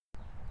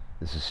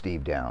This is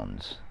Steve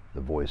Downs,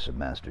 the voice of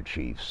Master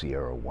Chief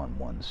Sierra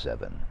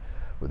 117,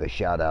 with a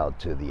shout out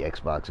to the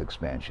Xbox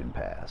Expansion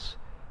Pass.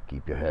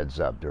 Keep your heads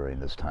up during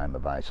this time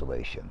of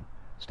isolation.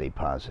 Stay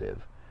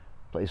positive.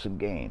 Play some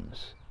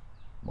games.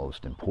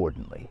 Most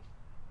importantly,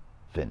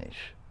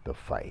 finish the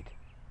fight.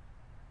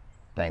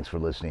 Thanks for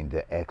listening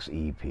to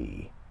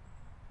XEP.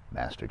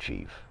 Master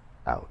Chief,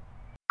 out.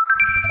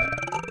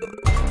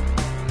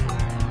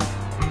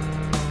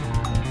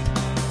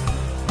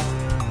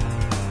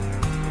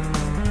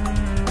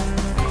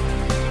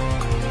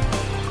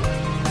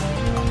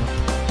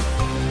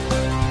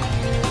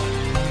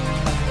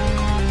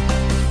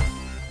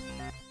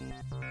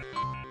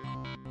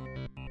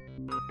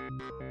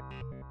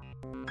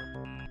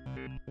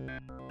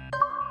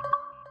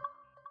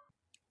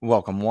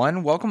 Welcome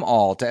one, welcome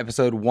all to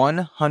episode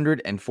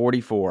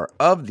 144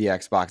 of the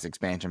Xbox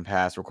Expansion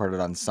Pass, recorded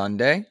on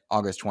Sunday,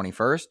 August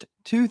 21st,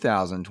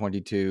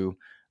 2022.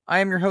 I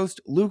am your host,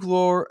 Luke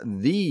Lore,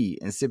 the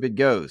Insipid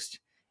Ghost.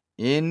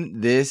 In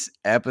this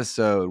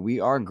episode,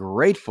 we are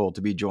grateful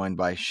to be joined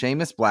by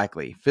Seamus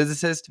Blackley,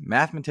 physicist,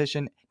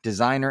 mathematician,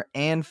 designer,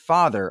 and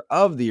father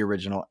of the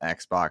original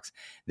Xbox.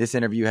 This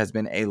interview has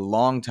been a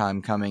long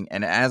time coming,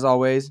 and as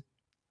always,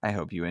 I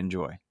hope you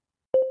enjoy.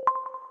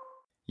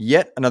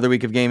 Yet another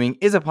week of gaming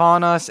is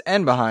upon us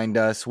and behind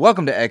us.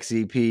 Welcome to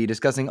XEP,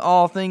 discussing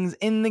all things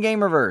in the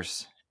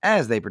Gamerverse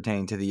as they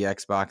pertain to the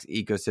Xbox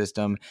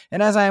ecosystem.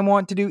 And as I am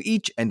wont to do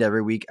each and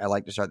every week, I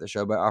like to start the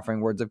show by offering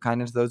words of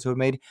kindness to those who have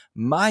made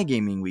my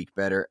gaming week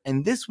better.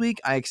 And this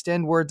week, I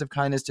extend words of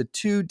kindness to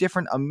two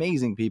different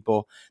amazing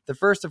people. The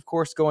first, of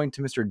course, going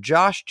to Mr.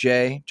 Josh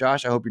J.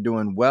 Josh, I hope you're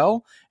doing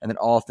well and that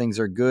all things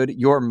are good.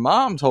 Your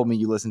mom told me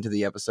you listened to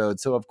the episode,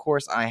 so of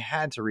course I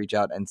had to reach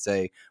out and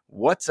say,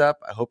 what's up?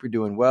 I hope you're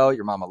doing well.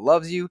 Your mama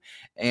loves you.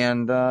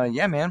 And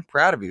yeah, man,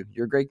 proud of you.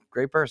 You're a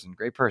great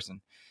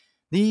person.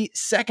 The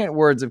second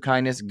words of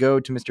kindness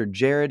go to Mr.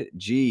 Jared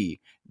G.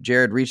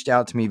 Jared reached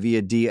out to me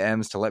via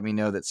DMs to let me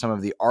know that some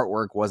of the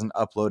artwork wasn't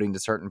uploading to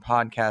certain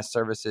podcast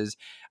services.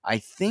 I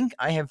think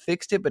I have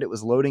fixed it, but it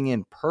was loading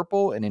in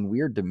purple and in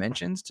weird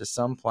dimensions to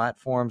some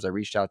platforms. I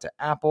reached out to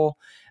Apple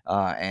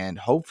and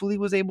hopefully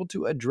was able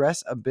to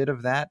address a bit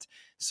of that.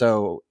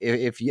 So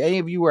if any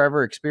of you were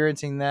ever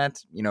experiencing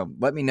that,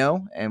 let me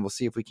know and we'll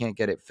see if we can't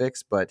get it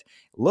fixed. But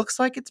it looks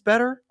like it's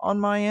better on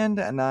my end,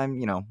 and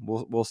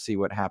we'll see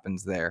what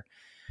happens there.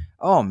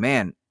 Oh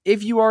man,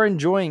 if you are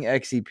enjoying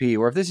XEP,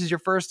 or if this is your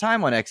first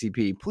time on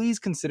XEP, please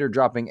consider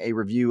dropping a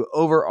review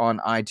over on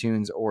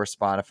iTunes or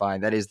Spotify.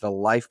 That is the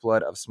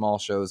lifeblood of small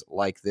shows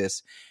like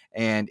this,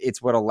 and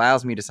it's what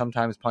allows me to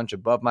sometimes punch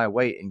above my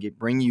weight and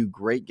bring you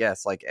great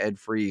guests like Ed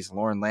Fries,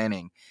 Lauren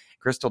Lanning,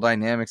 Crystal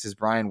Dynamics'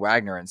 Brian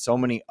Wagner, and so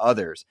many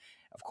others.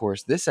 Of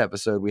course, this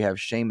episode we have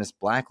Seamus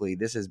Blackley.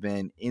 This has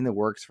been in the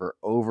works for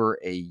over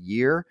a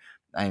year.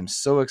 I am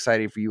so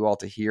excited for you all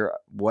to hear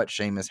what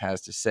Seamus has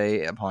to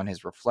say upon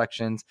his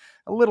reflections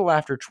a little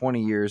after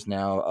 20 years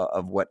now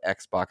of what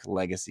Xbox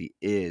legacy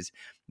is.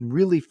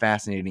 Really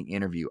fascinating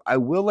interview. I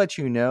will let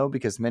you know,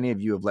 because many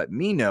of you have let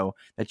me know,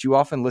 that you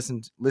often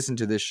listen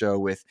to this show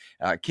with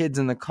kids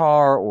in the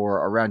car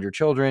or around your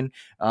children.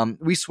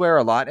 We swear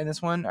a lot in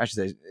this one. I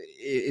should say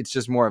it's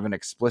just more of an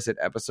explicit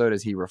episode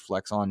as he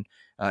reflects on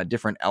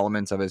different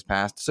elements of his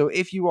past. So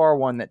if you are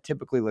one that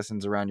typically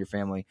listens around your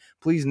family,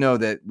 please know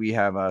that we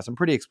have some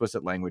pretty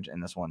explicit language in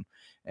this one.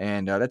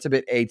 And that's a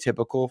bit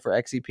atypical for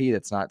XEP.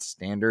 That's not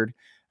standard.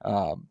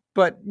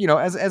 But,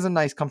 as a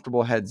nice,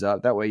 comfortable heads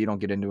up, that way you don't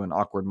get into an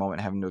awkward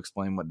moment having to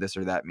explain what this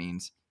or that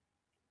means.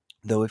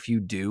 Though if you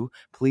do,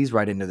 please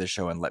write into the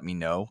show and let me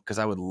know, because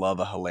I would love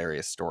a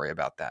hilarious story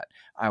about that.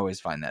 I always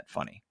find that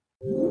funny.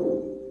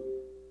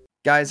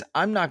 Guys,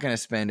 I'm not going to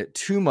spend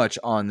too much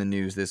on the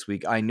news this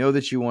week. I know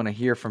that you want to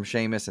hear from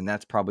Seamus, and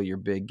that's probably your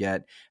big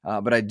get.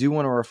 But I do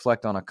want to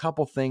reflect on a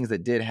couple things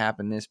that did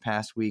happen this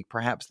past week.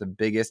 Perhaps the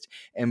biggest,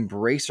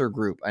 Embracer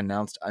Group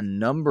announced a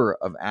number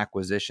of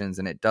acquisitions,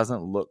 and it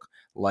doesn't look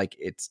like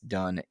it's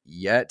done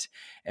yet.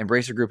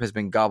 Embracer Group has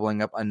been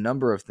gobbling up a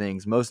number of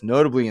things, most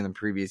notably in the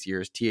previous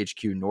years,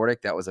 THQ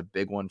Nordic. That was a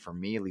big one for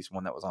me, at least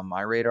one that was on my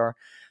radar.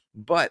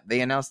 But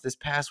they announced this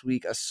past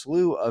week a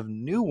slew of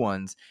new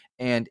ones,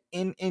 and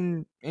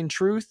in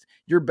truth,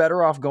 you're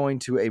better off going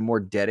to a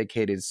more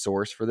dedicated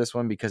source for this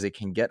one, because it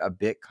can get a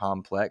bit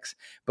complex.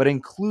 But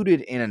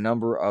included in a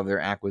number of their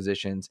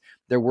acquisitions,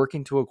 they're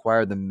working to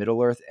acquire the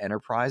Middle-earth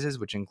Enterprises,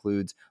 which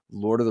includes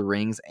Lord of the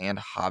Rings and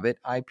Hobbit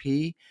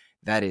IP.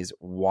 That is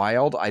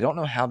wild. I don't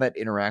know how that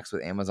interacts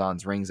with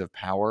Amazon's Rings of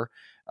Power,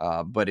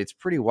 but it's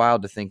pretty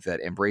wild to think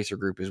that Embracer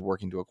Group is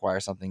working to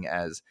acquire something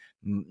as,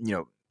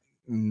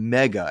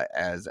 mega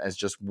as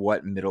just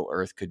what Middle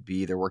Earth could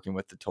be. They're working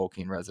with the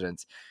Tolkien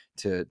residents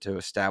to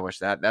establish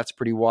that. That's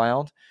pretty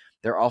wild.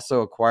 They're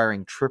also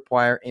acquiring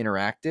Tripwire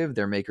Interactive.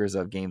 They're makers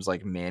of games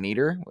like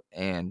Maneater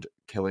and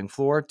Killing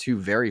Floor, two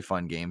very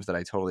fun games that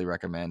I totally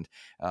recommend.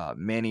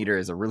 Maneater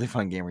is a really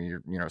fun game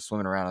where you're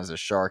swimming around as a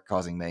shark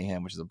causing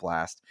mayhem, which is a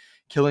blast.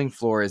 Killing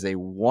Floor is a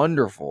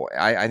wonderful,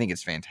 I think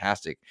it's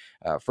fantastic,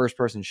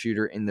 first-person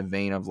shooter in the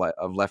vein of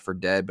Left 4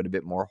 Dead, but a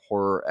bit more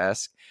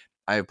horror-esque.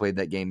 I have played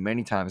that game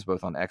many times,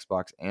 both on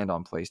Xbox and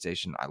on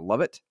PlayStation. I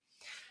love it.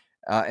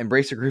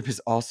 Embracer Group is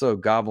also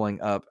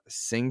gobbling up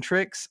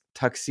Singtrix,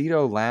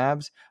 Tuxedo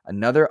Labs,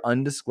 another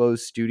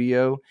undisclosed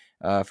studio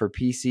for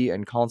PC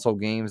and console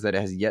games that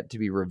has yet to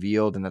be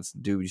revealed, and that's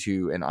due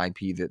to an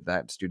IP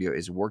that studio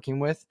is working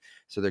with.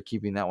 So they're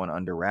keeping that one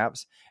under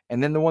wraps.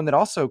 And then the one that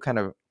also kind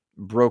of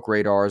broke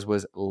radars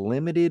was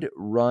Limited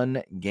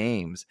Run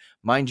Games.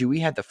 Mind you, we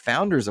had the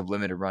founders of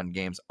Limited Run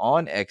Games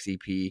on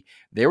XEP.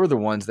 They were the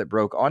ones that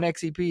broke on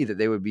XEP that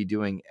they would be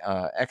doing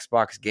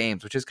Xbox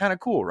games, which is kind of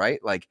cool, right?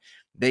 Like,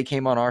 they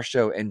came on our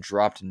show and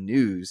dropped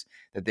news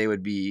that they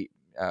would be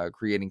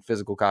creating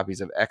physical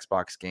copies of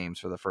Xbox games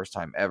for the first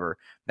time ever.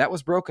 That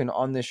was broken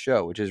on this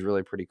show, which is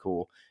really pretty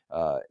cool.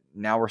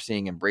 Now we're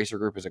seeing Embracer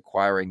Group is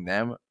acquiring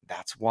them.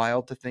 That's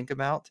wild to think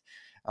about.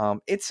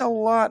 It's a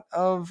lot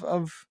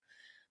of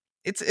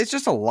it's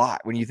just a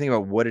lot when you think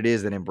about what it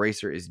is that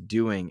Embracer is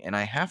doing. And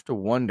I have to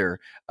wonder,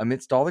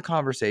 amidst all the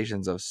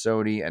conversations of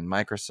Sony and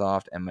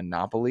Microsoft and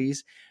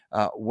monopolies,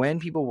 when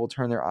people will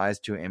turn their eyes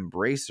to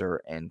Embracer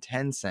and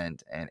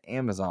Tencent and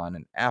Amazon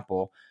and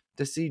Apple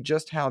to see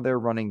just how they're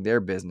running their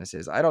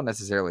businesses. I don't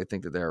necessarily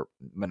think that they're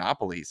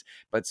monopolies,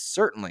 but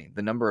certainly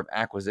the number of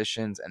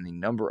acquisitions and the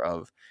number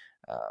of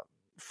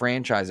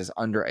franchises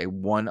under a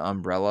one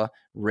umbrella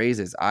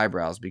raises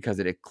eyebrows because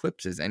it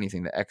eclipses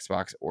anything that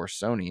Xbox or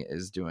Sony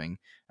is doing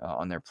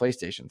on their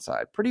PlayStation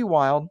side. Pretty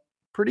wild,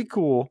 pretty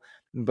cool,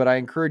 but I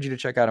encourage you to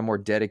check out a more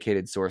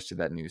dedicated source to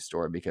that news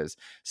story because,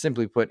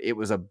 simply put, it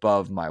was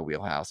above my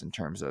wheelhouse in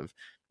terms of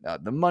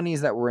the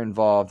monies that were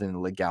involved and the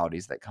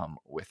legalities that come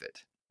with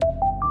it.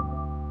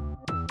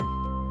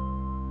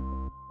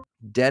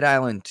 Dead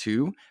Island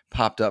 2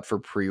 popped up for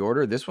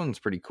pre-order. This one's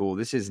pretty cool.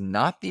 This is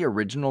not the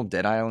original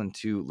Dead Island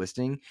 2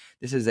 listing.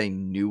 This is a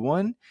new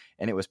one,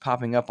 and it was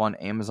popping up on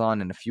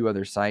Amazon and a few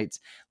other sites.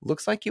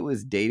 Looks like it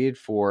was dated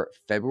for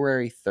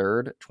February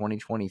 3rd,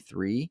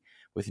 2023,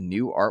 with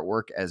new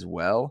artwork as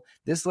well.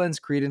 This lends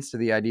credence to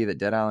the idea that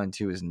Dead Island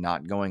 2 is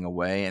not going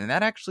away, and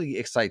that actually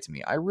excites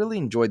me. I really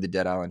enjoyed the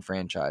Dead Island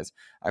franchise.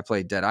 I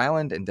played Dead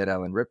Island and Dead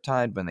Island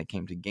Riptide when they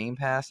came to Game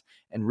Pass,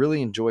 and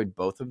really enjoyed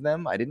both of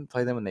them. I didn't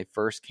play them when they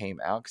first came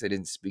out because they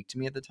didn't speak to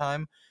me at the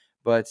time,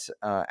 but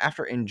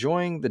after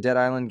enjoying the Dead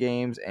Island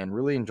games and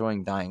really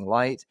enjoying Dying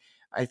Light,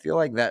 I feel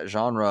like that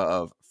genre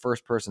of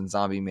first-person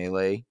zombie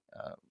melee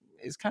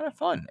is kind of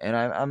fun, and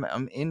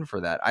I'm in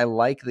for that. I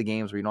like the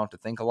games where you don't have to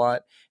think a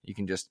lot. You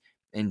can just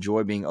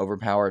enjoy being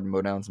overpowered and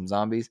mow down some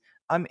zombies.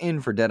 I'm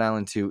in for Dead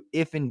Island 2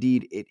 if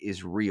indeed it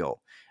is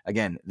real.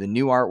 Again, the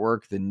new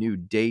artwork, the new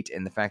date,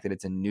 and the fact that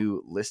it's a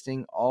new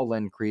listing all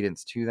lend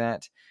credence to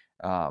that.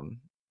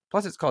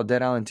 Plus, it's called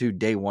Dead Island 2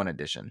 Day 1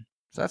 Edition,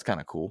 so that's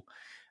kind of cool.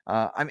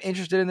 I'm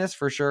interested in this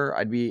for sure.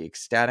 I'd be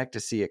ecstatic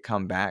to see it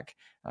come back,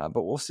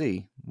 but we'll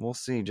see. We'll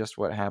see just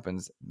what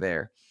happens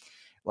there.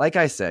 Like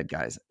I said,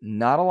 guys,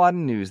 not a lot of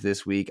news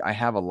this week. I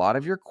have a lot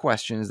of your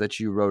questions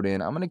that you wrote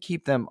in. I'm going to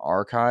keep them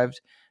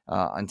archived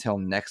until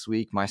next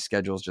week. My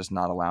schedule is just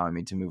not allowing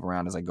me to move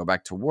around as I go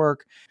back to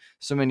work.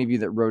 So many of you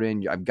that wrote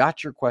in, I've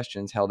got your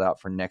questions held out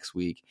for next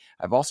week.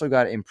 I've also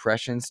got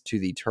impressions to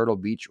the Turtle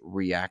Beach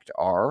React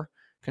R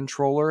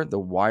controller, the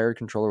wired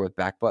controller with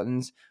back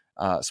buttons.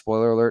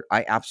 Spoiler alert,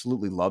 I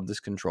absolutely love this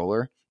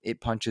controller. It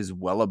punches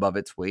well above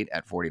its weight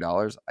at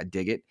 $40. I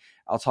dig it.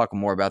 I'll talk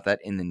more about that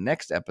in the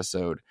next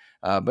episode.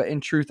 But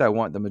in truth, I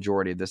want the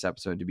majority of this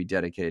episode to be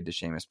dedicated to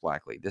Seamus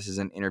Blackley. This is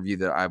an interview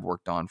that I've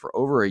worked on for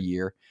over a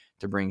year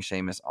to bring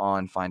Seamus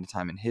on, find a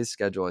time in his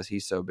schedule as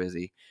he's so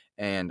busy,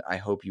 and I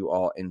hope you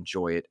all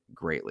enjoy it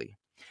greatly.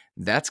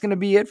 That's going to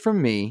be it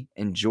from me.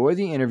 Enjoy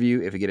the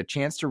interview. If you get a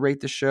chance to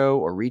rate the show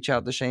or reach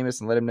out to Seamus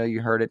and let him know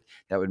you heard it,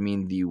 that would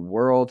mean the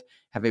world.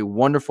 Have a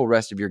wonderful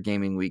rest of your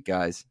gaming week,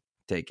 guys.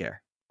 Take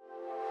care.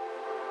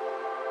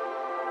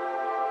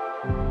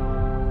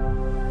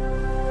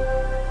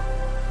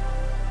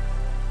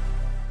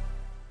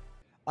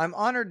 I'm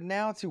honored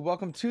now to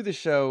welcome to the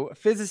show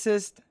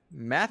physicist,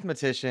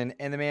 mathematician,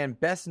 and the man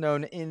best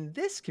known in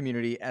this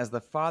community as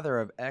the father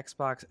of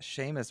Xbox,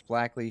 Seamus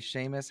Blackley.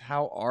 Seamus,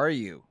 how are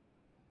you?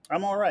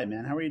 I'm all right,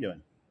 man. How are you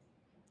doing?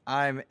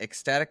 I'm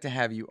ecstatic to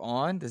have you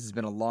on. This has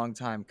been a long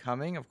time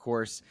coming. Of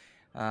course,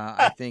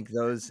 I think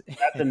those...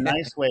 That's a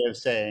nice way of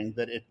saying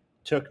that it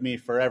took me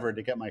forever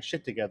to get my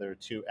shit together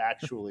to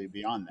actually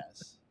be on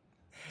this.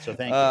 So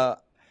thank you.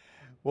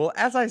 Well,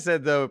 as I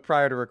said, though,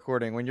 prior to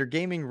recording, when you're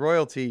gaming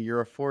royalty, you're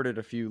afforded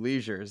a few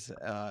leisures.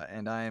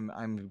 And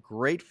I'm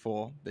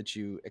grateful that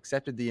you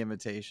accepted the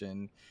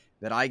invitation,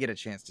 that I get a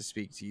chance to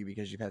speak to you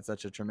because you've had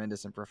such a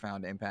tremendous and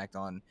profound impact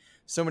on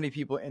so many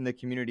people in the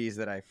communities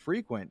that I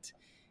frequent.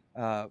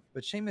 But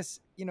Seamus,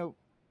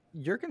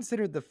 you're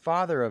considered the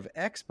father of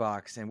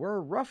Xbox, and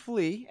we're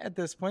roughly, at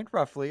this point,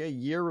 a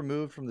year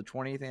removed from the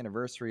 20th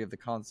anniversary of the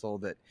console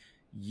that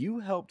you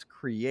helped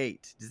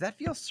create. Does that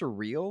feel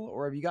surreal,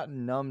 or have you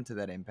gotten numb to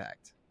that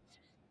impact?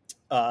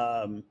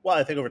 Well,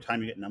 I think over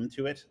time you get numb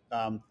to it.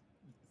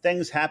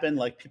 Things happen,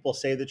 like people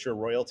say that you're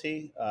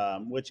royalty,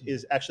 which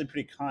is actually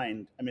pretty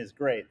kind. I mean, it's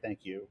great. Thank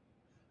you.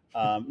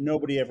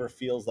 Nobody ever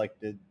feels like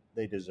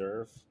they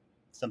deserve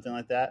something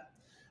like that.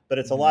 but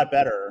it's a lot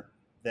better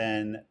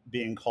than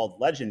being called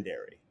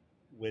legendary,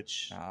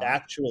 which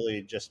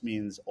actually just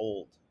means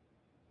old.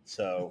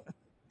 So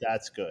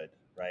that's good,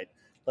 right?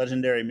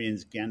 Legendary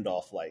means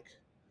Gandalf-like,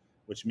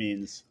 which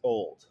means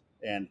old,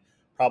 and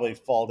probably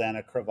fall down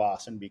a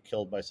crevasse and be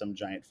killed by some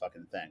giant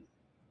fucking thing.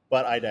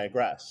 But I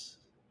digress.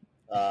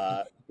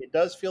 It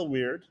does feel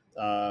weird.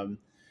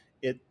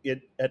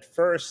 It at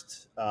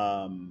first,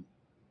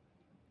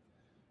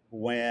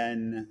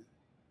 when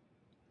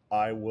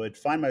I would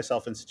find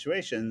myself in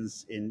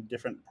situations in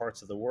different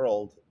parts of the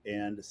world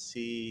and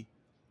see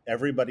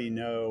everybody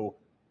know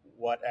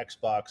what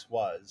Xbox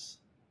was,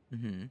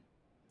 that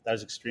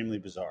was extremely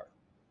bizarre.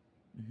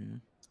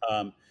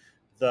 And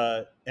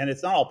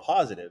it's not all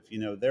positive. You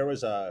know, there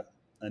was a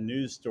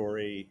news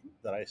story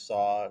that I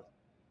saw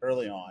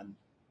early on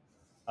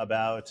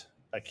about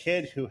a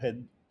kid who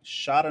had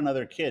shot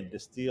another kid to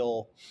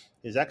steal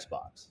his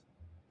Xbox.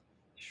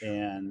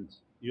 And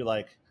you're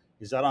like,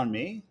 is that on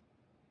me?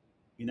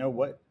 You know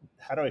what?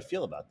 How do I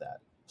feel about that?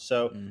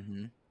 So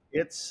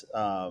it's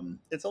a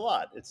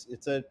lot.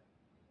 It's a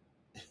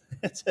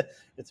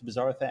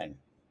bizarre thing.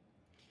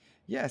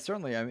 Yeah,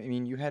 certainly. I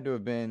mean, you had to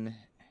have been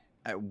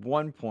at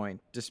one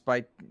point,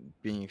 despite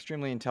being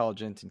extremely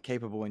intelligent and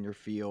capable in your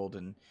field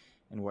and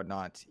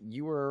whatnot,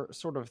 you were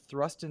sort of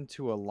thrust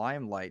into a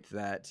limelight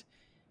that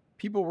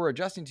people were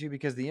adjusting to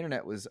because the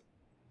internet was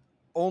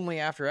only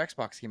after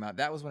Xbox came out.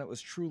 That was when it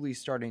was truly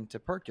starting to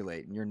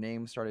percolate and your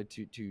name started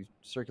to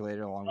circulate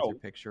along with your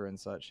picture and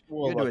such.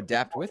 You had to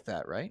adapt with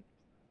that, right?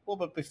 Well,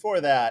 but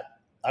before that,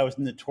 I was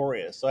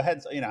notorious. So I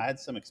had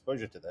some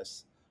exposure to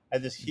this. I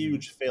had this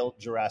huge failed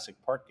Jurassic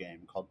Park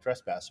game called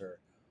Trespasser.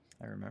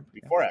 I remember.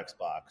 Before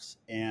Xbox.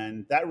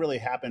 And that really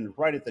happened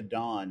right at the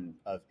dawn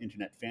of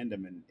internet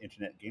fandom and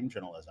internet game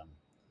journalism.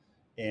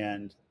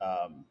 And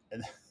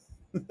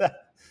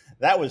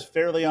that was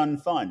fairly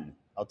unfun,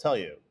 I'll tell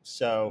you.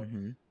 So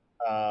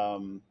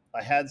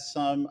I had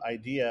some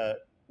idea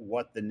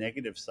what the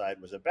negative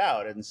side was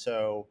about. And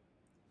so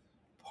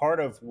part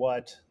of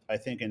what I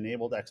think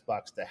enabled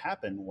Xbox to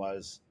happen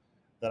was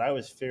that I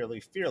was fairly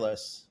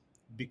fearless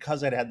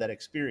because I'd had that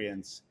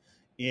experience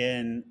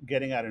in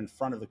getting out in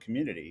front of the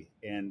community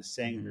and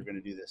saying we were going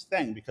to do this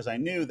thing, because I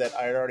knew that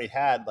I had already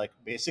had like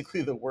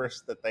basically the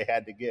worst that they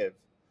had to give.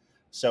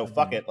 So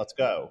fuck it, let's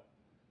go.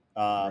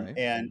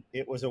 And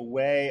it was a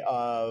way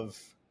of,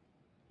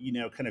 you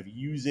know, kind of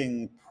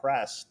using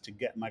press to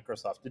get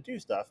Microsoft to do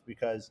stuff,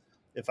 because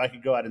if I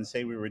could go out and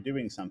say we were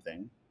doing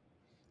something,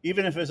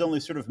 even if it was only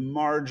sort of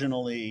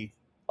marginally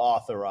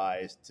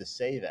authorized to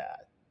say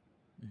that,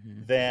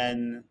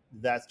 then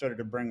that started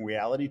to bring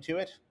reality to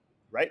it,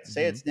 right?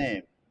 Say its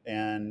name.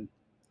 And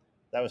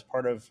that was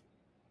part of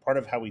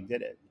how we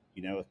did it,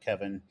 you know, with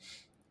Kevin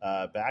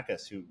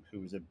Backus, who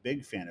was a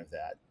big fan of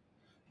that.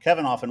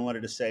 Kevin often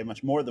wanted to say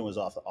much more than was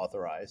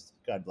authorized.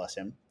 God bless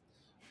him.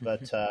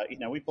 But, you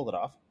know, we pulled it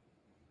off.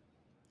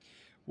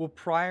 Well,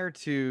 prior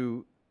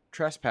to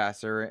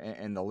Trespasser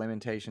and the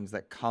limitations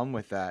that come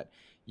with that,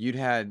 you'd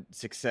had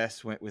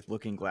success with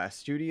Looking Glass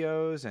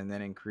Studios and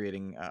then in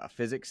creating a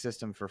physics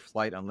system for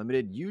Flight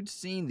Unlimited. You'd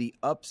seen the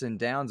ups and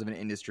downs of an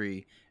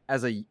industry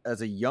as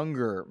a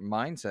younger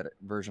mindset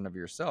version of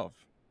yourself.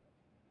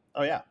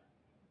 Oh, yeah.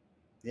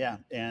 Yeah.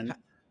 And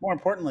more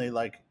importantly,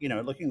 like, you know,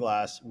 at Looking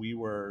Glass, we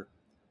were,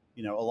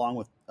 you know, along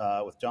with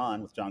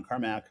John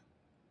Carmack,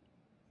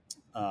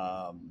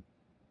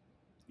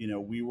 you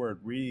know, we were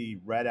really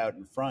right out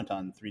in front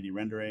on 3D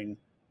rendering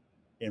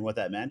and what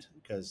that meant,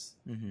 because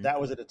that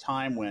was at a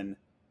time when,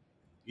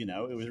 you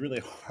know, it was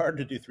really hard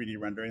to do 3D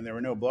rendering. There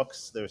were no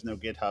books, there was no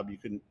GitHub.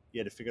 You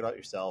had to figure it out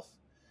yourself,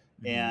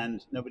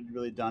 and nobody had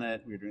really done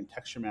it. We were doing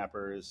texture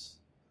mappers.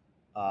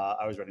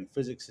 I was writing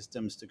physics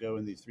systems to go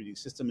in these 3D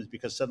systems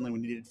because suddenly we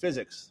needed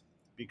physics,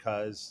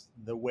 because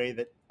the way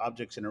that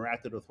objects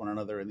interacted with one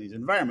another in these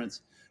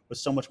environments was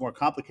so much more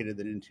complicated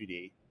than in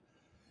 2D.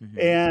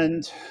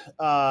 And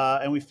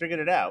we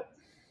figured it out.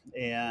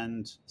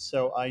 And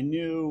so I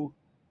knew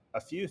a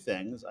few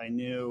things. I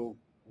knew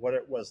what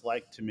it was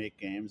like to make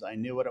games. I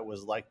knew what it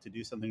was like to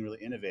do something really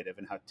innovative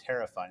and how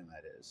terrifying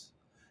that is,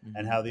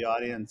 and how the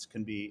audience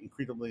can be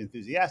incredibly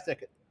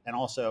enthusiastic and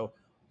also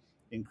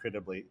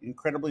incredibly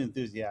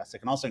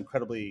enthusiastic and also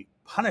incredibly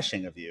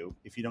punishing of you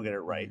if you don't get it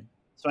right.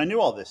 So I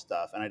knew all this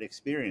stuff and I'd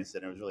experienced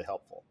it, and it was really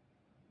helpful.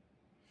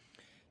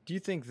 Do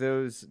you think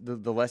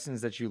the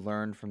lessons that you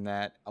learned from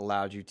that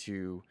allowed you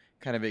to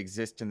kind of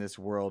exist in this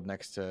world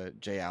next to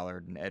Jay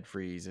Allard and Ed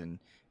Fries and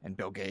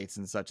Bill Gates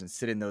and such, and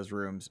sit in those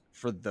rooms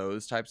for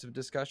those types of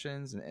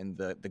discussions and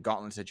the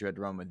gauntlets that you had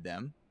to run with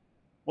them?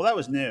 Well, that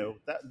was new.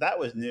 That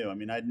was new. I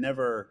mean, I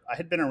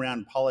had been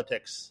around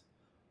politics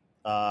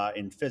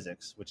in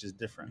physics, which is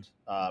different.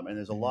 And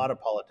there's a lot of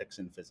politics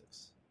in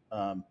physics.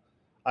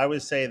 I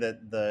would say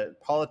that the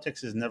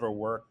politics is never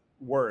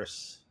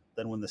worse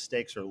than when the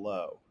stakes are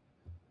low.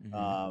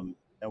 And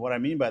what I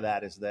mean by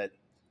that is that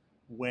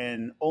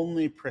when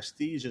only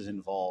prestige is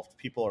involved,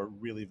 people are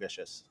really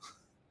vicious.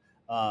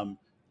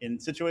 In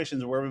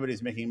situations where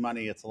everybody's making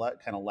money, it's a lot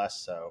kind of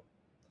less so.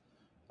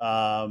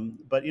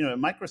 But you know, at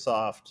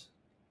Microsoft,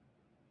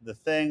 the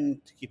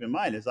thing to keep in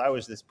mind is I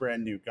was this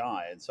brand new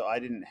guy, and so I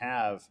didn't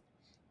have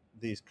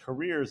these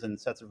careers and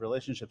sets of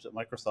relationships at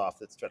Microsoft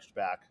that stretched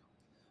back,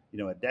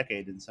 a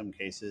decade in some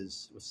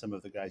cases with some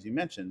of the guys you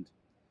mentioned,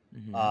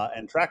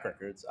 and track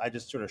records. I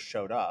just sort of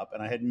showed up,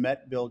 and I had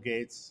met Bill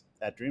Gates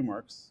at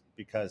DreamWorks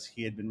because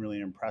he had been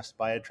really impressed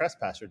by a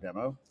Trespasser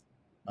demo,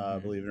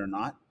 believe it or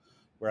not,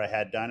 where I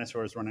had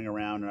dinosaurs running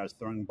around and I was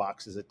throwing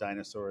boxes at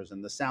dinosaurs,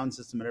 and the sound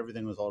system and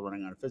everything was all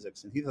running on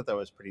physics. And he thought that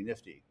was pretty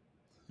nifty.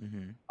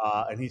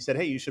 And he said,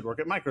 hey, you should work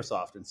at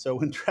Microsoft. And so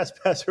when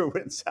Trespasser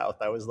went south,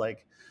 I was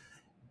like,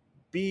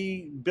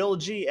 Bill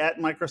G at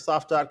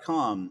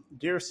Microsoft.com.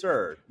 Dear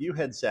sir, you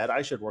had said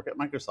I should work at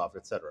Microsoft,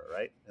 etc.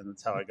 Right? And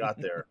that's how I got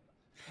there.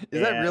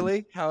 Is that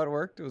really how it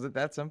worked? Was it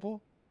that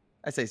simple?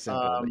 I say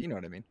simple, but you know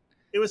what I mean.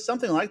 It was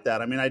something like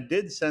that. I mean, I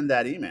did send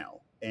that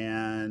email,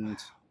 and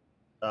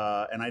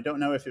I don't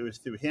know if it was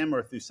through him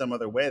or through some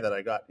other way that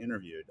I got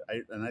interviewed.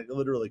 I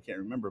literally can't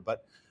remember,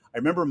 but I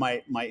remember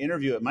my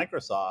interview at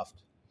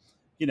Microsoft.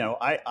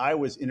 I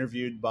was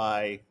interviewed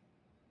by,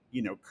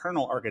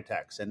 kernel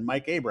architects and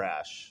Mike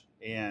Abrash.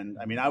 And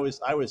I mean, I was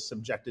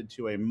subjected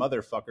to a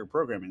motherfucker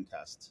programming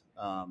test.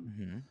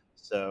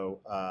 So,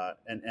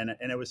 and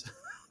it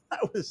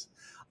was,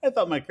 I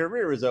thought my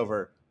career was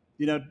over.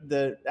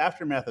 The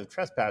aftermath of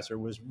Trespasser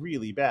was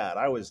really bad.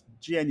 I was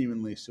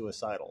genuinely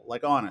suicidal,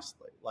 like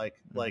honestly, like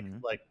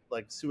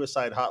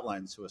suicide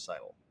hotline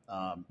suicidal.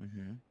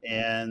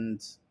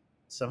 And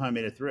somehow I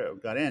made it through,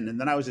 got in, and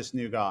then I was this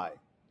new guy,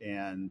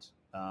 and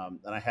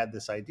I had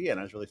this idea, and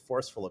I was really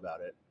forceful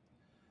about it.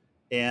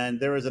 And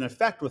there was an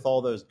effect with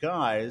all those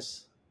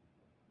guys,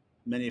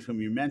 many of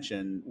whom you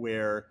mentioned,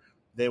 where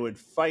they would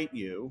fight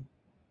you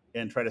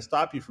and try to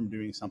stop you from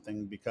doing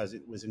something because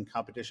it was in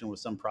competition with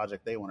some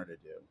project they wanted to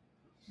do.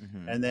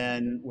 And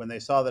then when they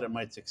saw that it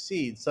might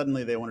succeed,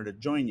 suddenly they wanted to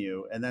join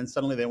you. And then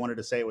suddenly they wanted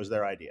to say it was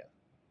their idea.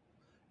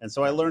 And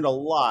so I learned a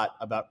lot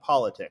about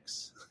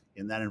politics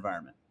in that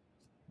environment.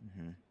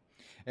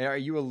 And are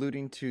you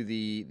alluding to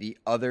the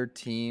other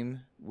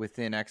team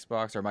within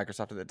Xbox or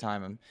Microsoft at the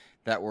time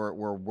that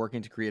were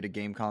working to create a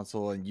game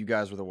console, and you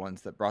guys were the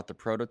ones that brought the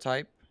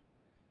prototype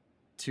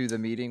to the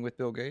meeting with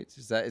Bill Gates?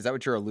 Is that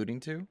what you're alluding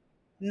to?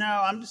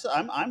 No,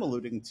 I'm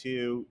alluding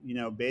to,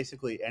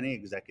 basically any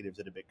executives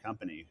at a big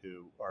company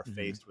who are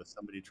faced with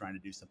somebody trying to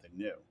do something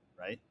new,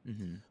 right?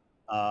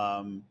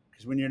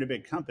 Because when you're in a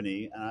big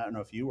company, and I don't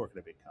know if you work at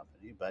a big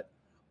company, but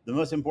the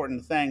most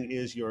important thing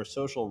is your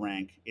social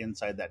rank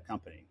inside that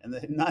company. And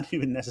not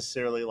even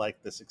necessarily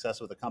like the success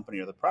of the company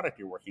or the product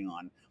you're working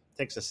on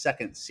takes a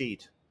second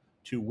seat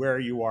to where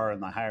you are in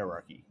the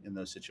hierarchy in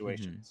those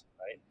situations,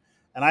 right?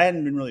 And I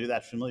hadn't been really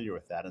that familiar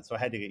with that. And so I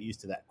had to get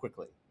used to that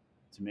quickly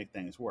to make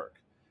things work.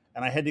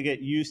 And I had to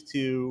get used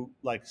to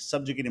like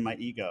subjugating my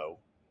ego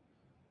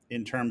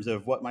in terms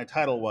of what my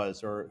title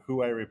was or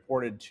who I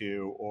reported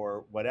to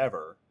or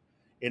whatever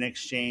in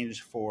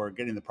exchange for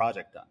getting the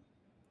project done.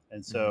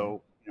 And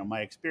so,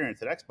 my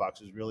experience at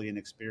Xbox was really an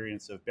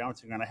experience of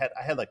bouncing around.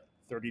 I had like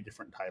 30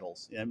 different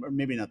titles, or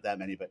maybe not that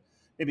many, but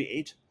maybe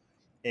 8.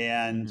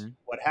 And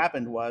what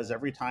happened was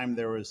every time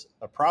there was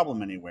a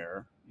problem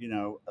anywhere,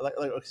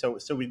 so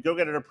we'd go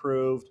get it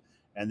approved,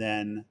 and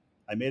then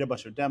I made a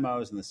bunch of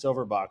demos in the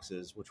silver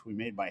boxes, which we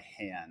made by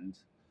hand,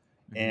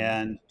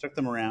 and took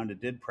them around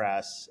and did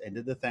press and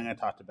did the thing I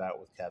talked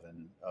about with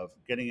Kevin of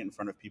getting it in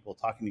front of people,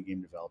 talking to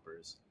game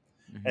developers.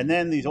 And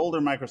then these older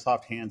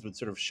Microsoft hands would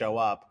sort of show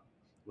up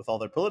with all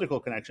their political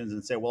connections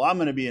and say, well, I'm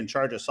going to be in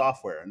charge of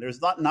software. And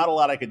there's not a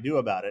lot I could do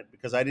about it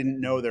because I didn't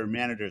know their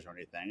managers or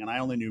anything. And I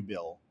only knew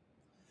Bill.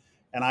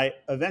 And I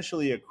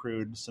eventually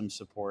accrued some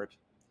support.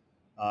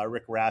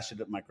 Rick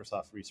Rashid at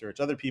Microsoft Research,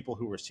 other people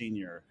who were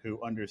senior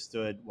who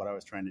understood what I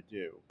was trying to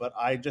do. But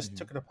I just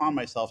took it upon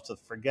myself to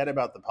forget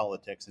about the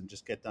politics and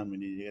just get done what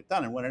needed to get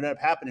done. And what ended up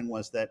happening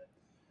was that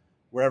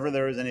wherever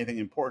there was anything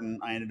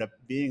important, I ended up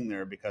being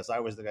there because I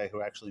was the guy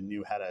who actually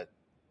knew how to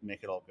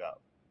make it all go.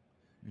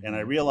 And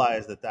I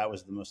realized that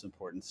was the most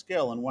important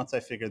skill. And once I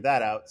figured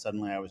that out,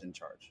 suddenly I was in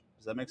charge.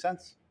 Does that make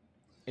sense?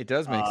 It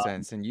does make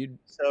sense. And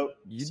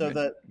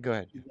go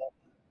ahead.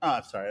 Oh,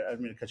 I'm sorry, I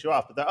didn't mean to cut you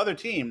off. But the other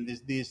team,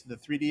 the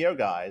 3DO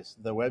guys,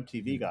 the web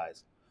TV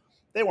guys,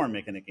 they weren't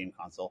making a game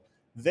console.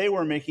 They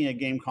were making a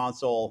game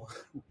console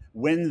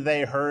when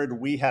they heard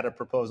we had a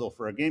proposal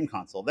for a game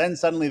console. Then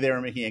suddenly they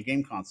were making a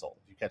game console,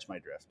 if you catch my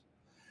drift.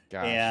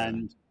 Gotcha.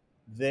 And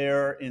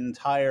their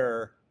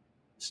entire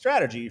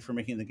strategy for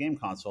making the game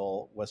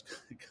console was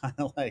kind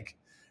of like,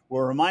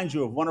 we'll remind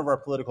you of one of our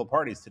political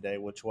parties today,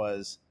 which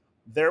was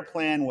their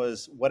plan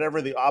was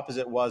whatever the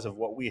opposite was of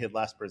what we had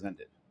last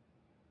presented.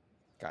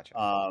 Gotcha.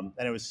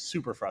 And it was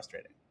super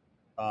frustrating,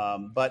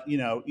 but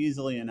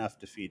easily enough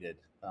defeated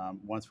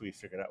once we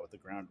figured out what the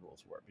ground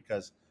rules were,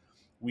 because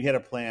we had a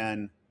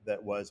plan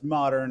that was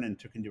modern and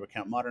took into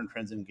account modern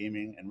trends in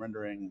gaming and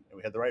rendering, and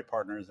we had the right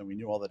partners and we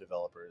knew all the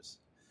developers,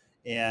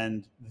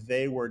 and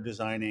they were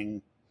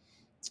designing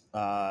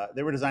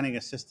a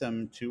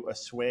system to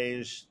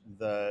assuage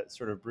the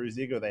sort of bruised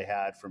ego they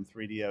had from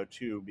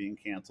 3DO2 being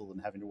canceled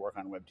and having to work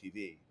on web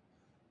TV.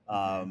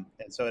 And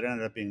so it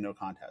ended up being no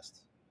contest.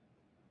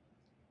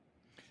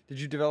 Did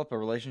you develop a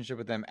relationship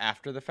with them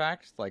after the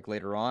fact, like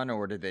later on,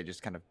 or did they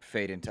just kind of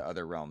fade into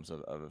other realms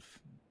of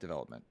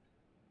development?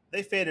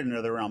 They faded into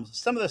other realms.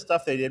 Some of the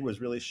stuff they did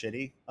was really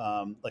shitty,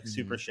 like Mm-hmm.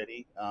 super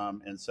shitty,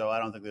 and so I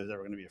don't think there's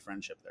ever going to be a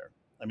friendship there.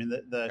 I mean,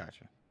 the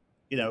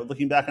Gotcha.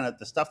 looking back on it,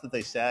 the stuff that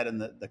they said and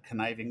the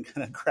conniving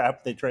kind of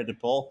crap they tried to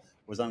pull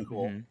was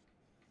uncool. Mm-hmm.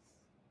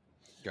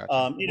 Gotcha.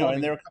 Well, I And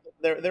mean,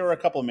 there were a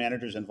couple of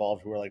managers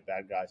involved who were like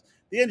bad guys.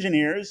 The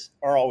engineers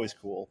are always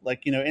cool.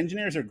 Like,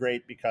 engineers are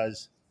great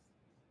because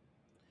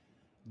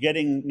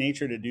getting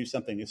nature to do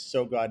something is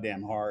so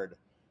goddamn hard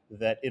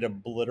that it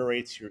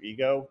obliterates your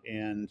ego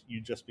and you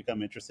just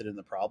become interested in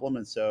the problem.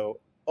 And so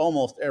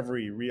almost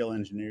every real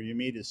engineer you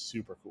meet is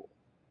super cool.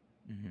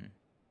 mm-hmm.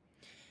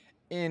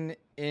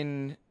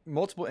 In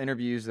multiple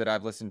interviews that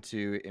I've listened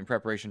to in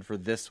preparation for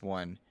this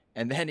one,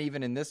 and then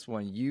even in this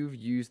one, you've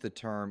used the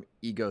term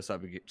ego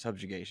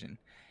subjugation,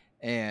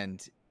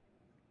 and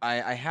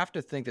I have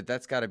to think that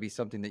that's got to be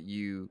something that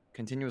you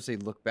continuously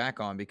look back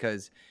on,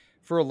 because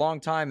for a long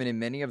time and in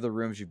many of the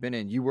rooms you've been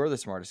in, you were the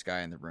smartest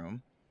guy in the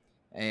room,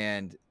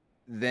 and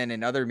then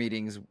in other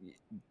meetings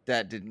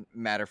that didn't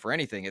matter for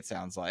anything, it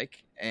sounds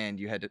like, and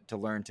you had to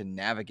learn to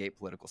navigate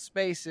political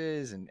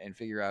spaces and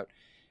figure out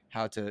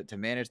how to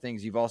manage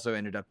things. You've also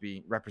ended up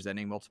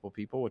representing multiple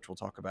people, which we'll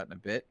talk about in a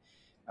bit.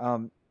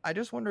 I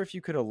just wonder if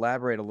you could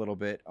elaborate a little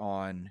bit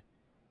on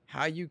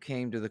how you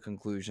came to the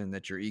conclusion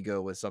that your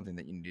ego was something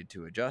that you needed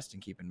to adjust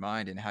and keep in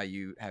mind, and how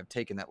you have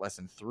taken that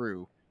lesson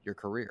through your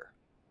career.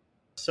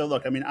 So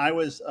look, I mean, I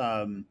was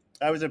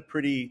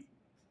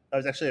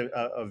actually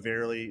a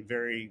very,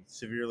 very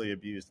severely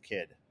abused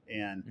kid.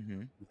 And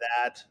Mm-hmm.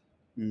 that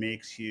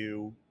makes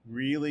you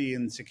really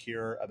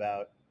insecure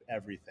about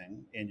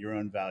everything and your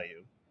own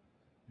value,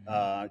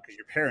 Mm-hmm. because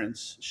your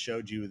parents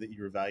showed you that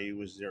your value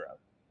was zero.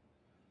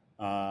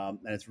 And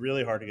it's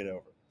really hard to get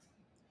over.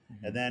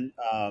 And Mm-hmm. then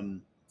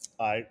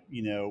I,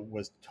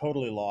 was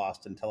totally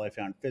lost until I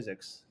found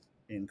physics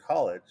in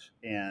college.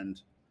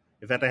 And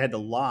in fact, I had to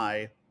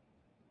lie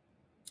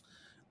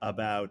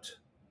about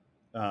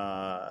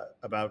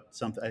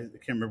something. I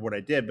can't remember what I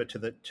did, but to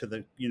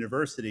the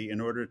university, in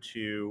order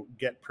to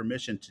get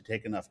permission to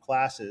take enough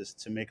classes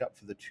to make up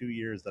for the 2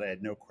 years that I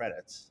had no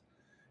credits.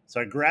 So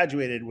I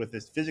graduated with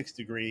this physics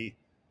degree,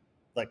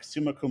 like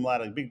summa cum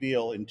laude, like big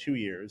deal, in 2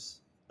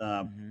 years,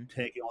 Mm-hmm.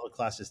 taking all the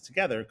classes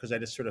together because I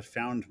just sort of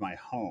found my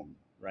home,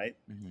 right?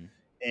 Mm-hmm.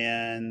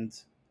 And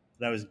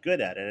I was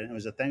good at it, and it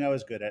was a thing I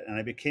was good at, and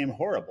I became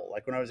horrible.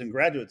 Like when I was in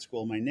graduate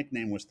school, my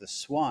nickname was the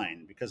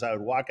Swine because I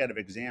would walk out of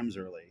exams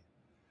early,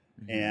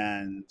 Mm-hmm.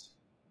 and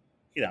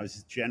I was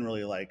just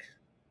generally like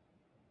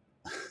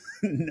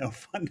no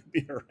fun to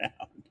be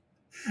around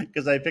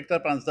because I picked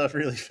up on stuff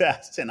really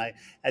fast and I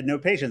had no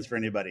patience for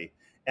anybody.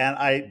 And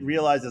I Mm-hmm.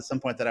 realized at some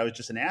point that I was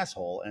just an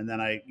asshole. And then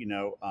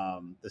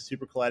the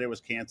Super Collider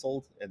was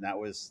canceled, and that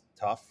was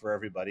tough for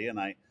everybody. And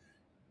I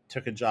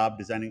took a job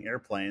designing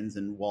airplanes,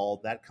 and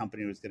while that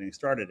company was getting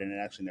started, and it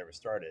actually never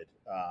started,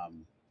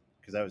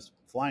 because I was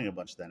flying a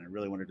bunch then and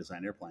really wanted to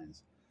design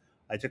airplanes,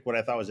 I took what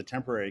I thought was a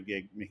temporary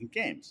gig making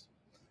games.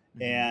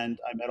 Mm-hmm. And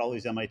I met all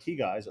these MIT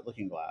guys at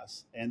Looking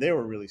Glass, and they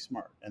were really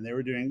smart, and they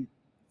were doing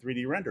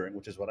 3D rendering,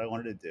 which is what I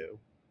wanted to do.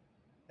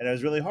 And it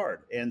was really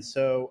hard. And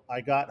so I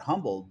got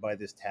humbled by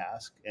this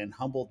task, and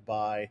humbled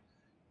by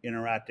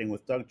interacting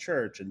with Doug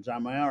Church and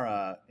John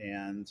Mayara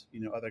and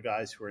other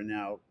guys who are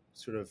now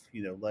sort of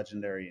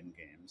legendary in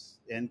games.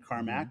 And Mm-hmm.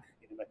 Carmack,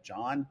 met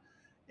John,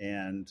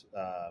 and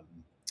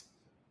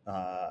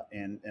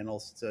and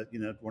also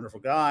wonderful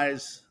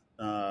guys.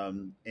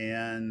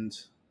 And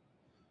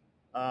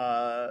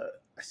I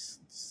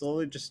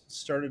slowly just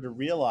started to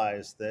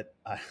realize that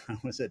I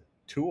was a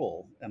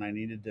tool and I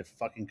needed to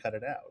fucking cut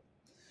it out.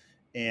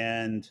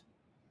 And,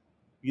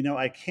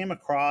 I came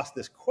across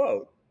this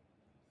quote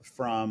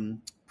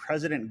from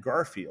President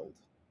Garfield,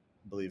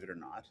 believe it or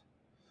not.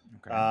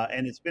 Okay.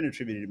 And it's been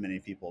attributed to many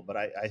people, but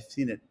I've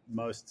seen it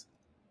most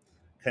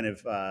kind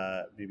of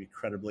maybe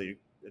credibly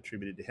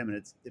attributed to him. And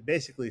it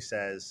basically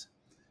says,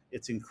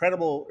 it's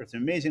incredible, it's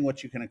amazing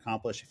what you can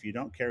accomplish if you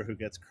don't care who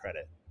gets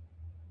credit.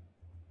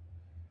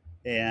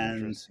 And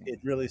Interesting. it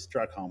really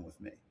struck home with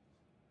me.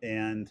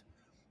 And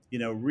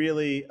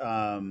really,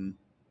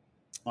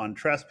 on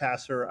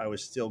Trespasser, I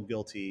was still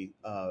guilty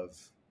of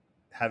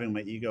having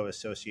my ego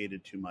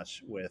associated too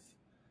much with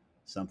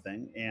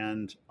something.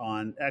 And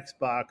on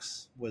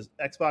Xbox was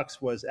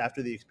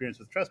after the experience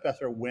with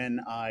Trespasser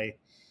when I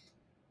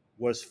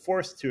was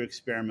forced to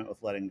experiment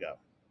with letting go,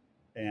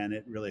 and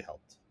it really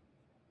helped.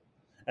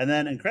 And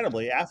then,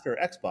 incredibly, after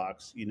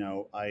Xbox,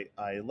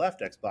 I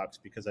left Xbox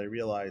because I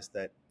realized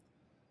that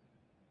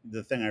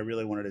the thing I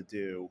really wanted to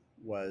do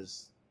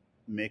was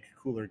make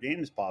cooler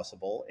games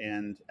possible.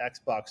 And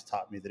Xbox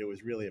taught me that it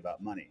was really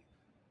about money.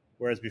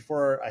 Whereas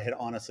before, I had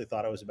honestly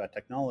thought it was about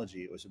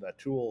technology, it was about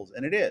tools,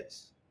 and it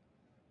is.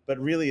 But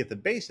really, at the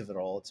base of it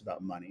all, it's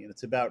about money, and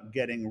it's about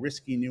getting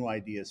risky new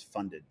ideas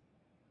funded,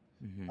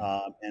 Mm-hmm.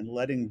 and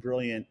letting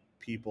brilliant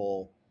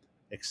people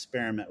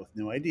experiment with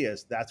new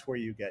ideas. That's where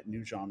you get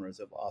new genres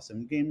of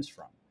awesome games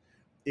from.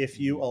 if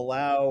you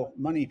allow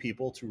money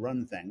people to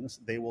run things,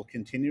 they will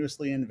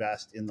continuously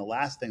invest in the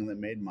last thing that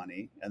made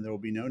money, and there will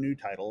be no new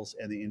titles,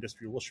 and the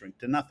industry will shrink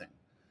to nothing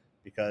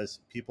because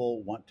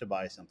people want to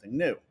buy something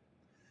new.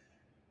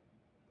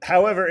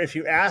 However, if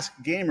you ask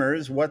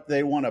gamers what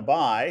they want to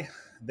buy,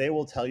 they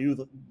will tell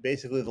you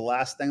basically the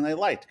last thing they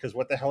liked, because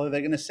what the hell are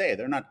they going to say?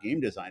 They're not game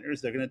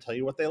designers. They're going to tell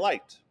you what they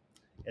liked.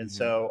 And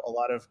so a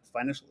lot of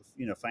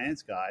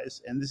finance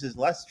guys, and this is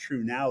less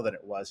true now than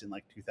it was in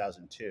like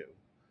 2002,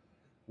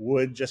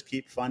 would just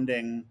keep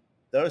funding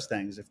those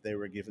things if they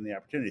were given the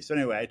opportunity. So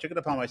anyway, I took it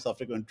upon myself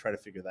to go and try to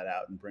figure that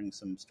out and bring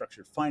some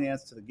structured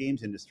finance to the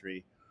games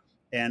industry.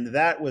 And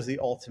that was the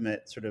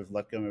ultimate sort of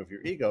let go of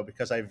your ego,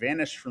 because I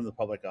vanished from the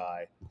public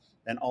eye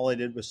and all I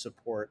did was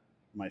support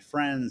my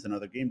friends and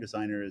other game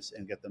designers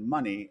and get them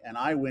money. And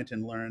I went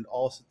and learned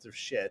all sorts of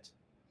shit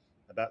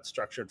about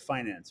structured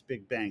finance,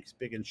 big banks,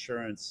 big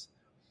insurance,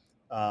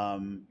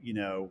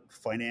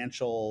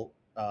 financial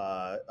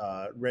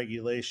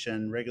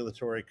regulation,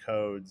 regulatory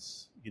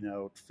codes,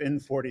 FIN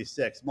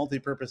 46,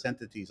 multi-purpose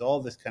entities,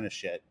 all this kind of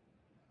shit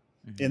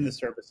in the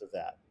service of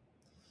that.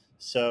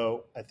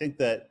 So I think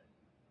that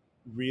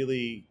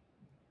really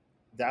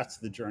that's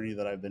the journey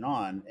that I've been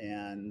on.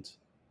 And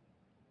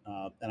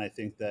I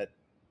think that,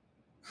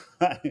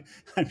 I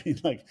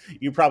mean, like,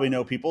 you probably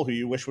know people who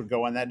you wish would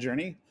go on that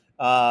journey.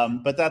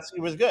 But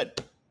it was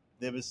good.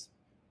 It was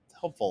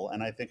helpful.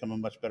 And I think I'm a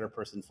much better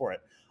person for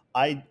it.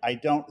 I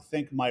don't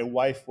think my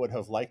wife would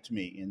have liked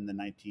me in the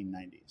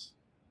 1990s.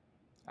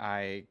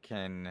 I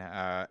can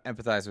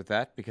empathize with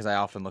that, because I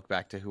often look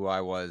back to who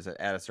I was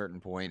at a certain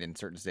point in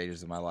certain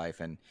stages of my life.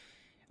 And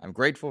I'm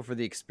grateful for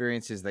the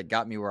experiences that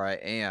got me where I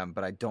am,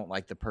 but I don't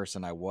like the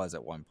person I was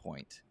at one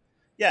point.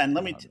 Yeah, and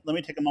let me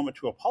take a moment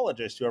to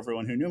apologize to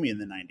everyone who knew me in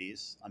the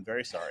 90s. I'm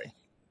very sorry.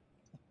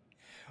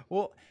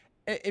 Well,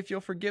 if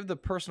you'll forgive the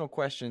personal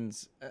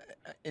questions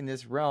in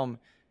this realm,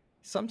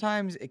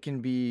 sometimes it can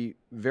be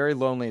very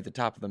lonely at the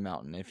top of the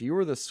mountain. If you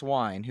were the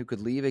swine who could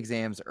leave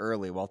exams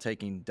early while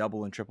taking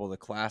double and triple the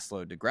class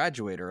load to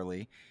graduate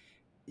early,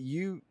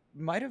 you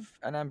might have,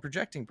 and I'm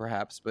projecting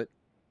perhaps, but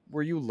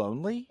were you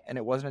lonely? And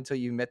it wasn't until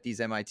you met these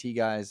MIT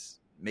guys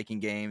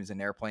making games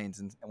and airplanes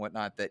and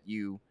whatnot that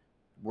you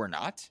were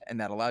not,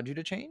 and that allowed you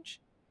to change?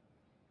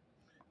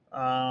 Is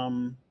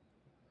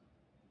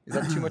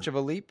that too much of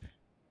a leap?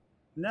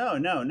 No.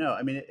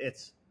 I mean,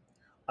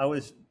 I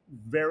was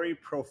very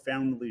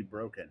profoundly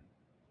broken.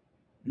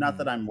 Not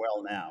that I'm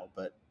well now,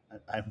 but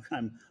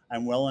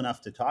I'm well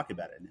enough to talk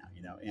about it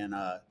now, and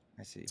I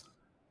see.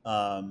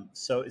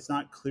 So it's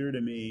not clear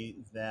to me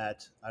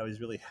that I was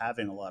really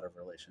having a lot of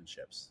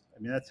relationships. I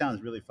mean, that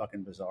sounds really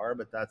fucking bizarre,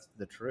 but that's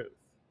the truth.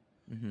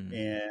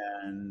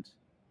 And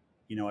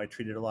I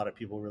treated a lot of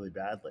people really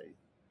badly,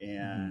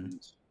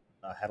 and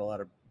had a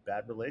lot of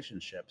bad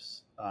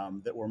relationships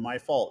that were my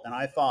fault. And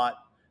I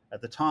thought at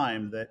the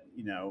time that,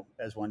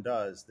 as one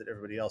does, that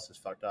everybody else is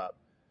fucked up,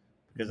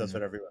 because that's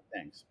what everyone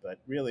thinks. But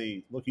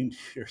really, looking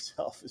to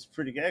yourself is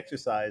pretty good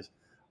exercise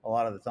a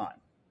lot of the time.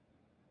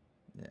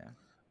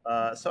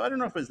 Yeah. So I don't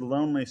know if it's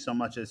lonely so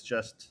much as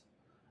just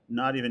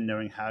not even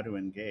knowing how to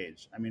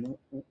engage. I mean,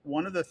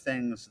 one of the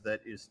things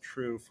that is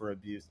true for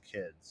abused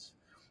kids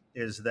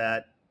is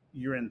that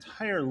your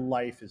entire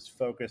life is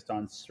focused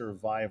on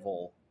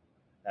survival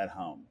at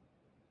home,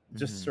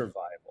 just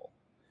survival.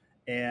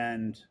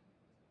 And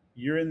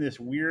you're in this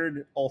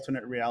weird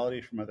alternate reality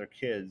from other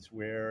kids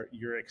where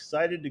you're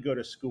excited to go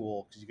to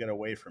school because you get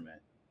away from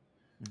it,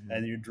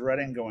 and you're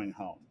dreading going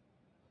home.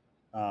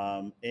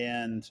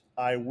 And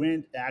I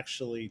went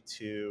actually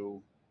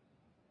to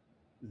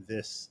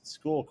this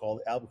school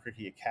called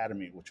Albuquerque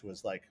Academy, which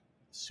was like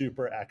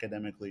super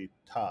academically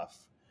tough.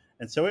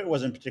 And so it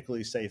wasn't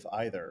particularly safe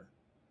either.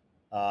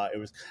 It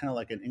was kind of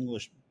like an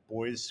English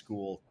boys'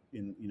 school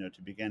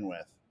to begin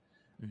with.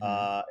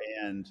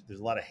 And there's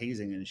a lot of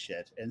hazing and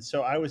shit. And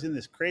so I was in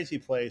this crazy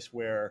place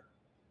where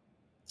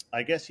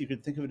I guess you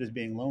could think of it as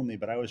being lonely,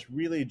 but I was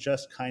really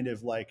just kind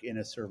of like in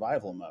a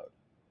survival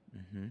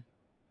mode.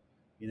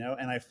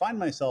 And I find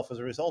myself as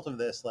a result of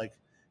this, like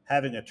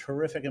having a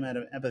terrific amount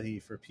of empathy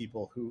for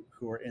people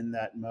who are in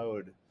that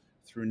mode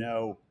through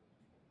no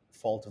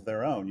fault of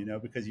their own,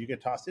 because you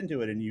get tossed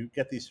into it and you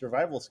get these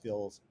survival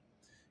skills,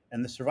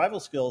 and the survival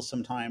skills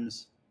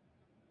sometimes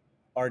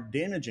are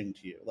damaging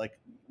to you. Like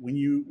when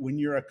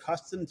you're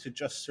accustomed to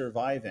just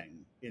surviving,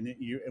 and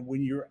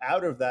when you're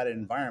out of that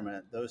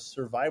environment, those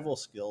survival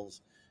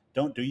skills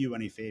don't do you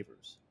any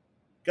favors.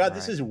 God, right.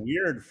 This is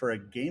weird for a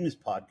games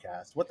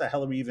podcast. What the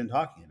hell are we even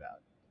talking about?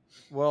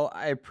 Well,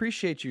 I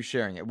appreciate you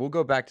sharing it. We'll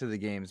go back to the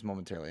games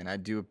momentarily, and I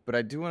do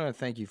want to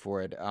thank you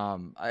for it.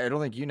 I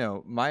don't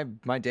think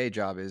my day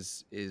job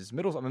is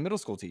I'm a middle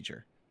school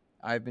teacher.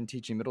 I've been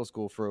teaching middle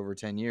school for over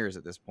 10 years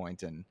at this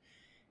point, and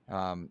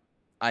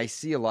I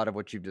see a lot of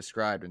what you've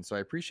described, and so I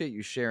appreciate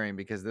you sharing,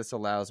 because this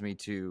allows me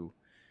to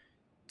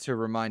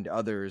remind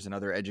others and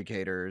other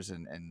educators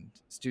and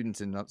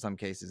students in some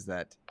cases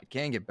that it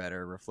can get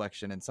better,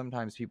 reflection, and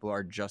sometimes people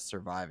are just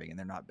surviving and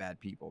they're not bad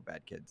people,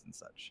 bad kids and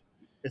such.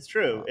 It's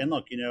true. And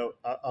look,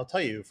 I'll tell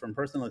you from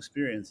personal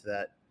experience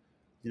that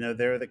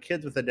There are the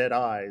kids with the dead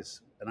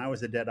eyes, and I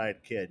was a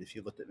dead-eyed kid. If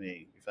you looked at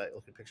me, if I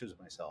look at pictures of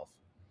myself,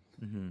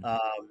 Mm-hmm.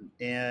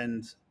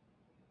 And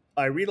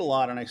I read a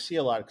lot and I see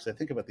a lot because I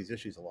think about these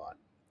issues a lot,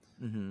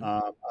 Mm-hmm.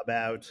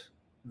 about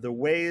the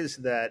ways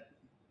that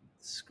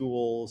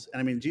schools, and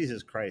I mean,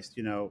 Jesus Christ,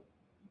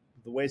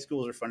 the way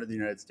schools are funded in the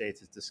United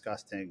States is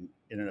disgusting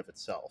in and of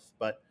itself.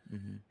 But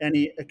Mm-hmm.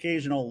 any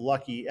occasional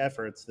lucky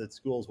efforts that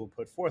schools will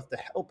put forth to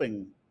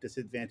helping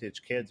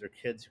disadvantaged kids or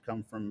kids who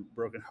come from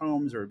broken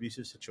homes or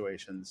abusive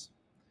situations.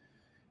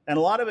 And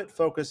a lot of it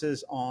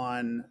focuses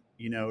on,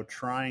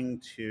 trying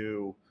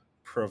to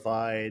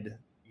provide,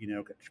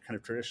 kind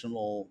of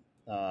traditional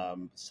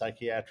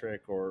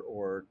psychiatric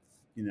or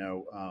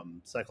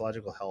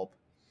psychological help,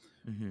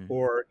 Mm-hmm.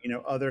 or,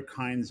 other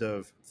kinds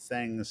of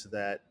things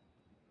that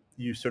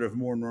you sort of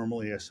more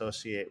normally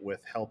associate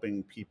with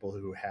helping people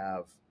who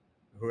have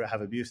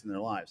abuse in their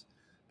lives.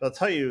 But I'll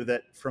tell you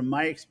that from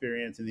my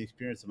experience and the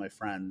experience of my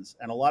friends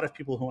and a lot of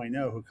people who I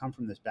know who come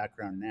from this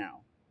background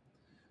now,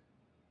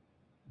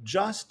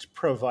 just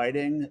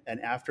providing an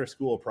after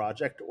school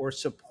project or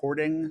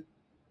supporting,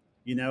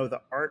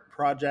 the art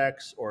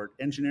projects or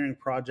engineering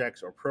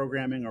projects or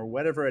programming or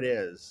whatever it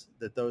is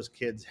that those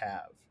kids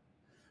have,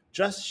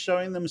 just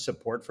showing them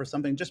support for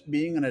something, just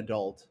being an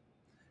adult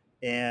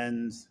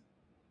and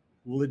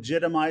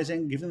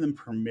legitimizing, giving them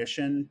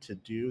permission to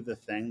do the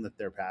thing that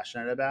they're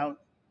passionate about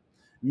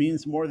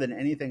means more than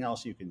anything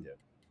else you can do.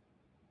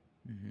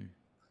 Mm-hmm.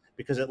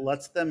 Because it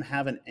lets them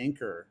have an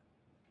anchor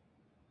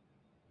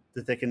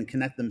that they can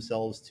connect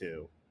themselves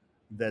to,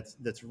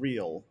 that's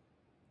real,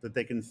 that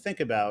they can think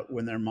about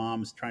when their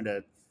mom's trying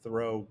to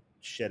throw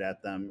shit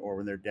at them or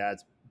when their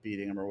dad's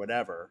beating them or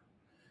whatever.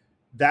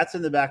 That's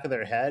in the back of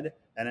their head,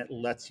 and it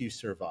lets you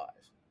survive.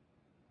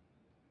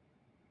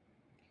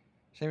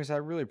 Seamus, I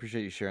really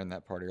appreciate you sharing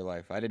that part of your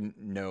life. I didn't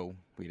know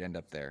we'd end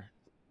up there,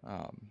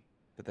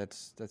 but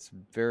that's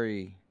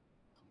very.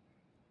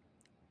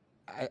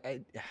 How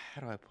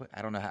do I put?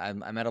 I don't know.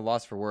 I'm at a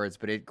loss for words,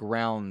 but it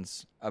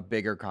grounds a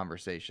bigger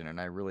conversation, and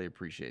I really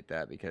appreciate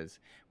that because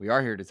we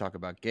are here to talk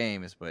about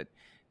games, but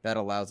that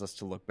allows us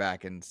to look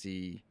back and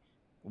see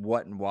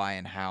what and why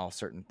and how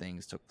certain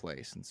things took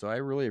place. And so I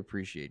really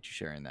appreciate you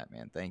sharing that,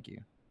 man. Thank you.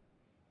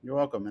 You're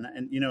welcome.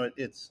 And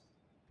it's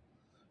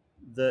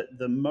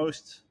the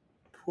most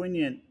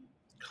poignant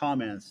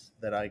comments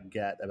that I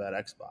get about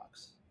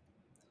Xbox.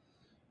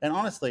 And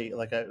honestly,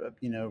 like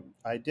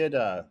I did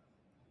I've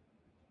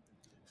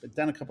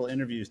done a couple of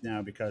interviews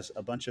now because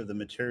a bunch of the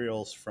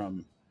materials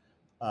from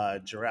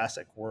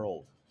Jurassic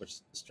World,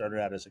 which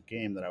started out as a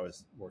game that I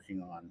was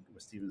working on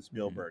with Steven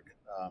Spielberg,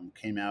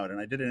 came out, and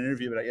I did an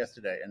interview about it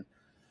yesterday and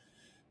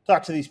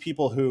talked to these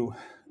people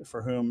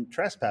for whom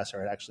Trespasser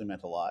had actually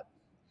meant a lot.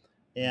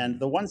 And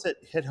the ones that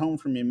hit home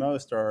for me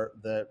most are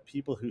the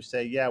people who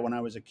say, yeah, when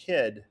I was a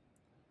kid,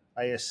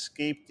 I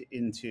escaped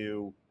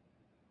into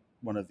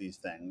one of these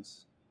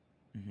things,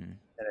 and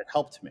it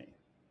helped me.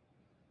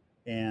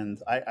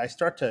 And I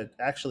start to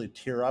actually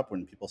tear up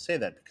when people say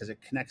that because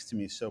it connects to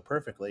me so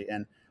perfectly.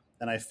 And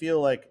I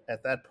feel like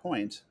at that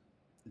point,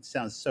 it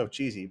sounds so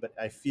cheesy, but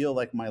I feel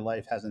like my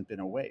life hasn't been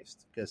a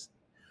waste, because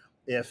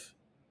if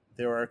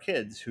there are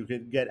kids who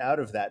could get out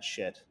of that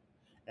shit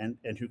and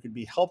who could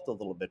be helped a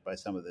little bit by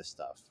some of this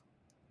stuff,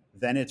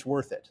 then it's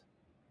worth it.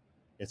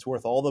 It's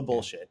worth all the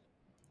bullshit.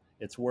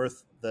 It's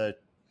worth the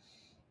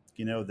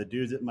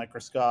dudes at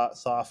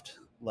Microsoft,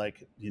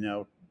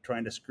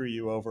 trying to screw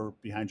you over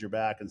behind your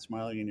back and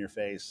smiling in your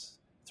face.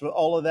 It's worth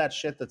all of that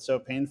shit that's so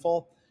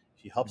painful.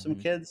 If you help some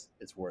kids,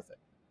 it's worth it.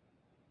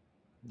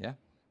 Yeah.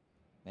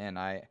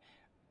 Man,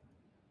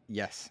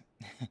 yes.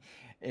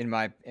 In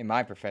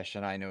my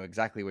profession, I know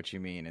exactly what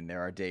you mean. And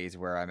there are days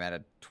where I'm at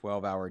a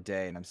 12-hour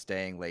day and I'm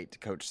staying late to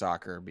coach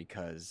soccer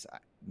because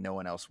no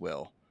one else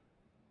will.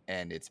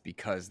 And it's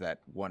because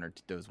that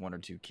those one or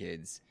two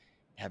kids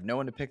have no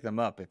one to pick them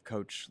up if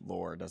Coach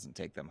Lore doesn't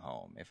take them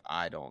home. If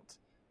I don't,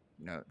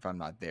 if I'm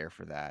not there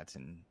for that,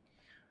 and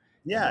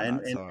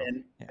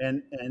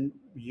and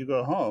you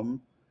go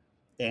home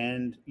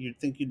and you'd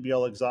think you'd be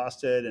all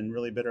exhausted and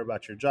really bitter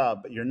about your job,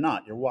 but you're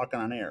not. You're walking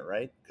on air,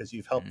 right? Because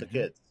you've helped the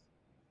kids.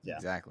 Yeah,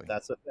 exactly.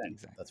 That's the thing.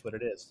 Exactly. That's what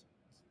it is.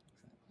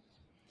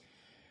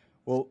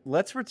 Well,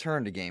 let's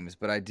return to games,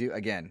 but I do,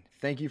 again,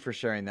 thank you for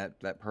sharing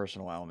that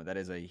personal element. That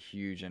is a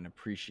huge and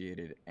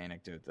appreciated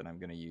anecdote that I'm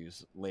going to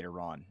use later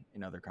on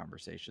in other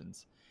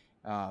conversations.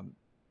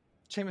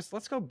 Seamus,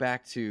 let's go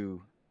back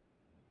to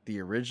the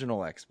original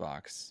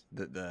Xbox,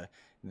 that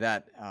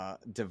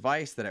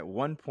device that at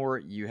one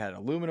point you had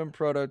aluminum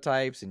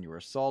prototypes and you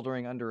were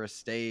soldering under a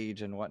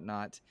stage and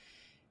whatnot.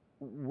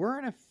 We're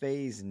in a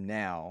phase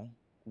now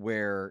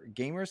where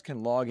gamers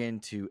can log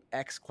into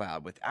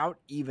xCloud without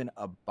even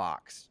a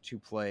box to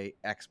play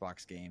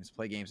Xbox games,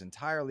 play games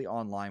entirely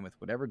online with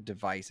whatever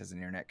device has an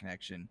internet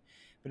connection.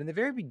 But in the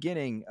very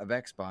beginning of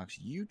Xbox,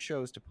 you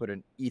chose to put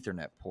an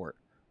Ethernet port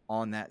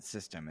on that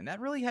system, and that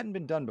really hadn't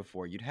been done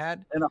before. You'd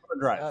had and a hard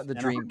drive, the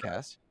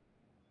Dreamcast.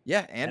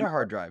 Yeah, and a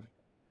hard drive.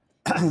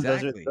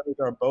 Exactly. Those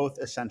are both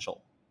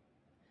essential.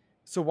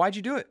 So why'd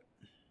you do it?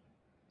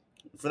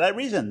 For that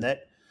reason,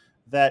 that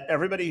that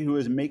everybody who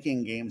was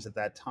making games at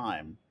that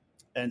time,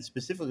 and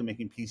specifically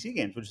making PC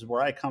games, which is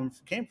where I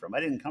came from. I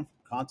didn't come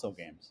from console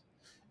games,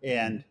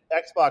 and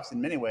Xbox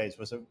in many ways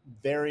was a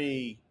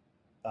very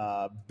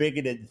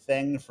bigoted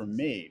thing for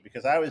me,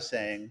 because I was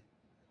saying,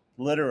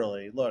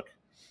 literally, look,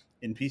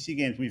 in PC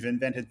games we've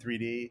invented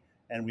 3D,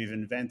 and we've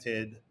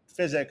invented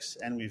physics,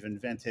 and we've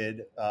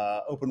invented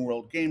open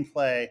world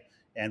gameplay,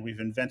 and we've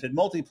invented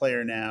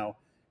multiplayer now,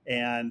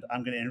 and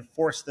I'm going to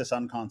enforce this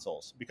on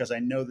consoles because I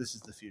know this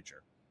is the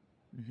future.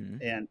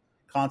 And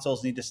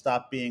consoles need to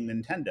stop being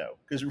Nintendo,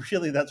 because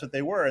really that's what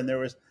they were. And there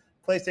was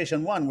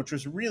PlayStation 1, which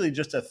was really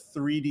just a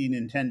 3D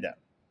Nintendo.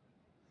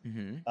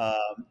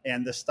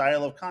 And the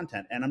style of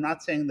content. And I'm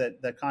not saying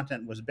that the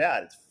content was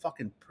bad. It's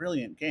fucking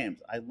brilliant games.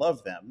 I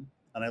love them,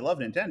 and I love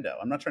Nintendo.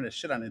 I'm not trying to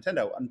shit on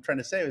Nintendo. What I'm trying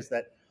to say is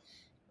that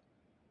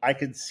I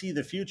could see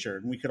the future,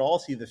 and we could all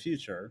see the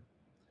future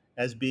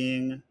as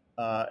being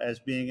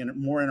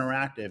more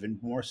interactive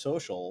and more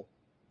social,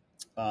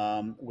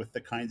 with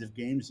the kinds of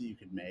games that you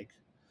could make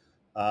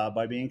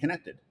by being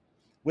connected.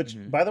 Which,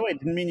 by the way,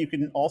 didn't mean you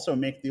couldn't also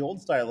make the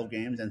old style of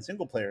games and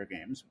single player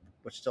games,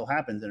 which still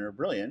happens and are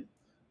brilliant,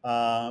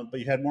 but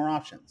you had more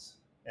options.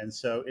 And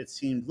so it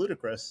seemed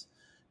ludicrous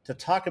to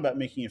talk about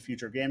making a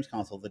future games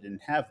console that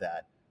didn't have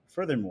that.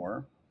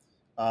 Furthermore,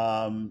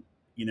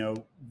 you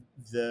know,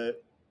 the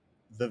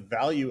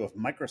value of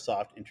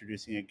Microsoft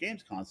introducing a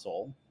games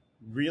console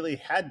really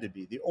had to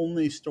be, the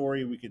only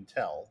story we could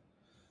tell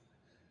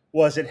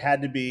was it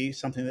had to be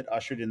something that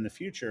ushered in the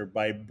future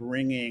by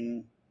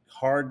bringing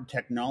hard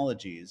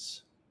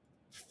technologies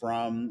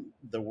from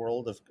the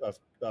world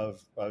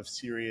of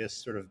serious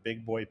sort of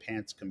big boy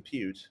pants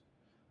compute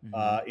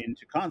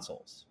into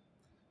consoles.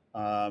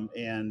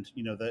 And,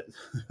 you know, the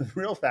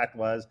real fact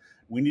was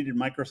we needed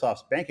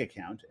Microsoft's bank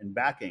account and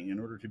backing in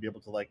order to be able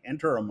to like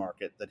enter a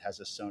market that has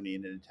a Sony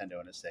and a Nintendo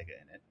and a Sega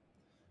in it.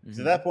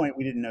 So at that point,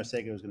 we didn't know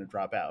Sega was going to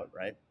drop out,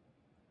 right?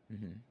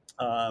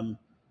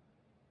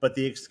 But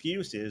the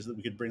excuse is that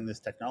we could bring this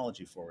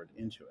technology forward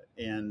into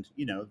it. And,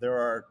 you know,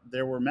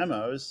 there were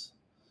memos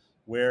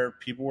where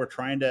people were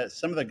trying to,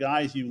 some of the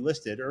guys you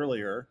listed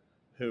earlier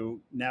who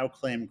now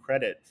claim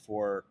credit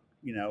for,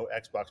 you know,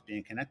 Xbox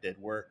being connected,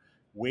 were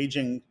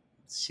waging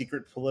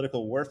secret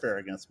political warfare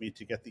against me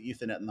to get the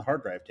Ethernet and the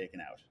hard drive taken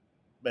out.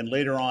 And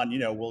later on, you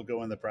know, we'll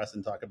go in the press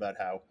and talk about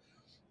how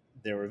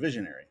they were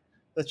visionary.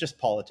 That's just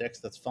politics.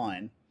 That's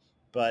fine.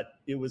 But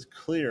it was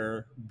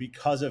clear,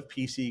 because of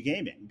PC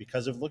gaming,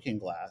 because of Looking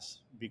Glass,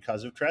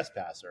 because of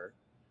Trespasser,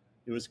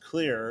 it was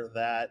clear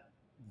that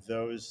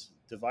those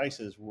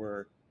devices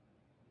were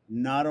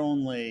not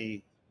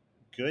only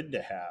good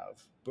to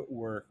have, but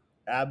were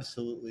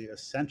absolutely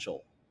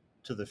essential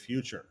to the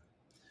future.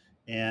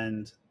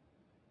 And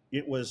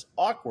it was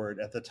awkward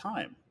at the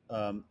time.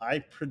 I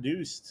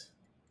produced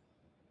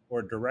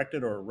or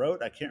directed or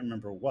wrote, I can't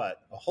remember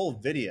what, a whole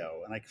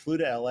video, and I flew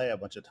to LA a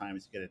bunch of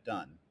times to get it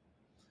done,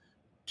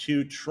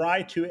 to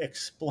try to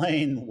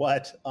explain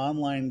what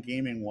online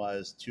gaming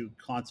was to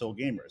console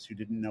gamers who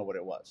didn't know what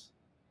it was.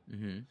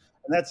 And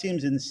that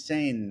seems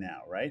insane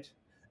now, right?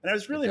 And it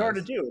was really hard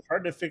to do. It's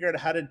hard to figure out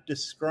how to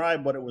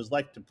describe what it was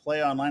like to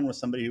play online with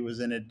somebody who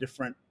was in a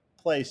different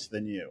place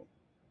than you.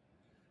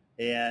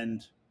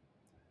 And,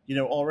 you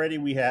know, already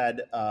we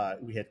had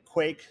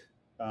Quake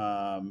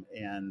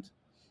and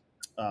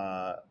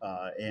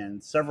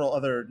several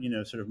other, you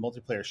know, sort of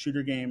multiplayer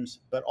shooter games,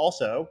 but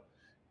also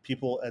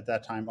people at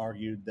that time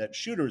argued that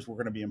shooters were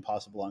going to be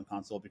impossible on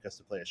console, because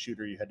to play a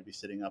shooter, you had to be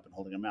sitting up and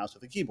holding a mouse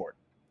with a keyboard,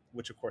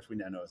 which of course we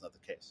now know is not the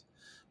case.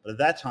 But at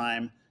that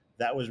time,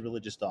 that was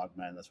religious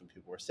dogma, and that's what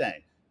people were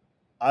saying.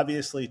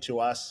 Obviously, to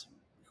us,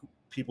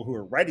 people who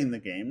were writing the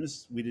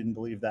games, we didn't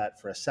believe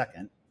that for a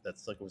second.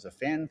 That's like, it was a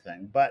fan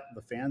thing, but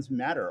the fans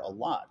matter a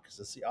lot because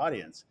it's the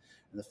audience,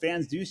 and the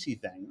fans do see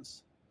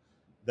things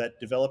that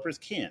developers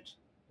can't.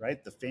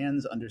 Right? The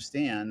fans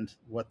understand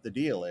what the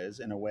deal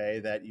is in a way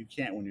that you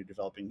can't when you're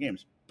developing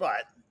games.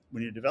 But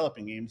when you're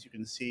developing games, you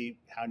can see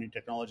how new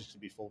technologies can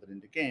be folded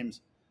into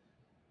games.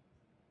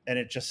 And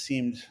it just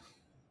seemed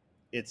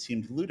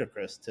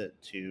ludicrous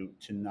to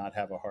not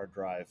have a hard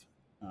drive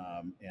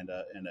and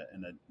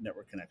a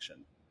network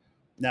connection.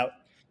 Now,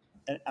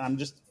 and I'm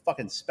just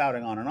fucking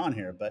spouting on and on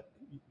here, but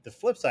the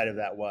flip side of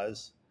that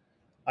was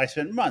I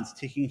spent months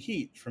taking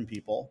heat from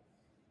people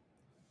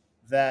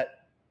that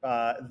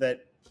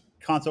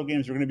console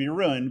games were going to be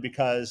ruined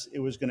because it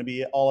was going to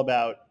be all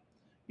about,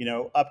 you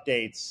know,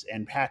 updates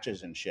and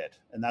patches and shit.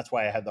 And that's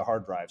why I had the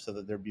hard drive, so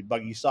that there'd be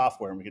buggy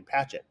software and we could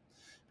patch it.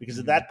 Because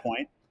at that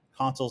point,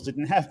 consoles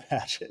didn't have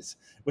patches,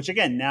 which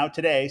again, now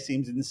today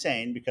seems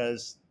insane,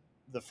 because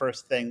the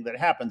first thing that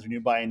happens when you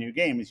buy a new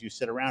game is you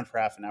sit around for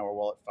half an hour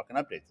while it fucking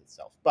updates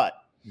itself. But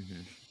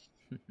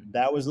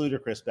that was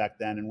ludicrous back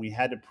then, and we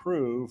had to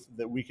prove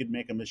that we could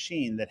make a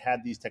machine that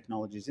had these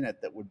technologies in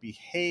it that would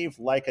behave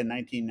like a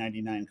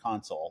 1999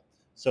 console,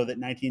 so that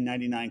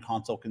 1999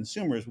 console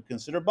consumers would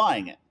consider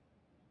buying it,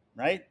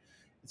 right?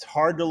 It's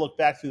hard to look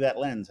back through that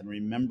lens and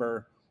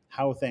remember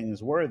how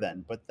things were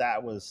then, but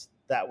that was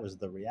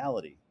the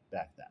reality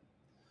back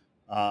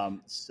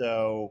then.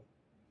 So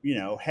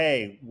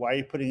hey, why are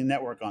you putting a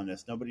network on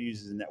this? Nobody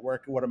uses a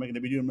network. What am I going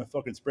to be doing my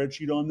fucking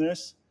spreadsheet on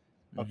this?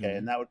 Okay,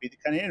 and that would be the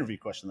kind of interview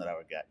question that I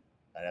would get.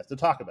 I'd have to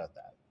talk about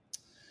that.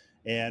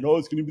 And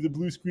it's going to be the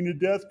blue screen of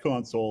death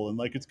console, and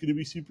like it's going to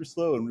be super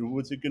slow. And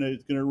what's it going to?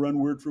 It's going to run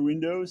Word for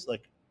Windows,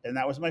 like, and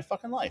that was my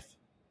fucking life.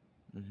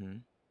 Mm-hmm.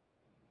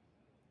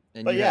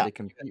 And but you had to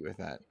compete with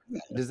that.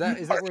 Is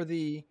that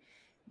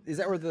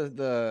where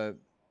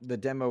the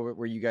demo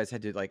where you guys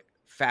had to like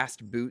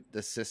fast boot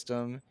the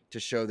system to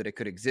show that it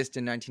could exist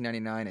in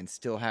 1999 and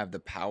still have the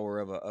power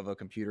of a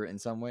computer in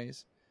some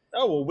ways?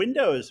 Oh, well,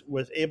 Windows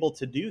was able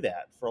to do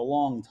that for a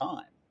long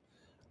time.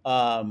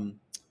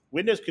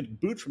 Windows could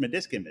boot from a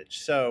disk image.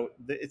 So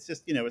it's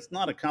just, it's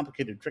not a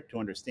complicated trick to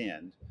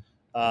understand.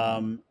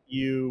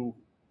 You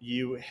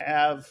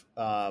have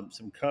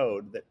some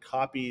code that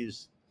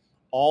copies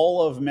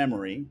all of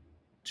memory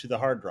to the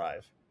hard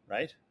drive,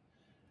 right?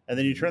 And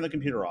then you turn the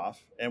computer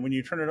off. And when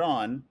you turn it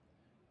on,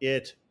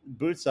 it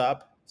boots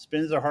up,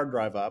 spins the hard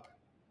drive up.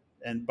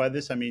 And by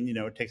this, I mean,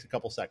 it takes a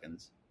couple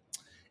seconds.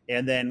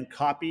 And then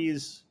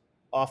copies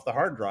off the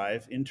hard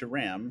drive into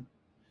RAM,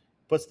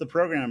 puts the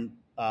program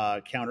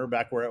counter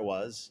back where it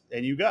was,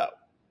 and you go.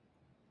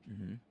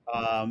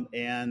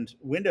 And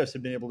Windows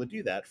had been able to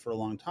do that for a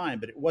long time,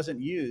 but it wasn't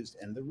used.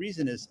 And the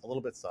reason is a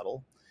little bit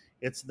subtle.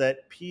 It's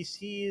that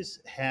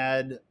PCs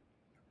had,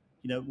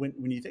 when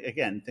you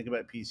think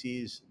about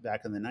PCs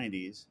back in the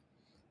 90s,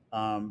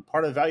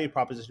 part of the value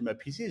proposition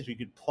about PCs, we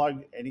could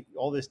plug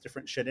all this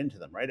different shit into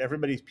them, right?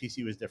 Everybody's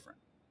PC was different.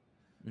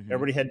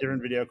 Everybody had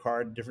different video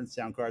card, different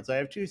sound cards. I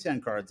have 2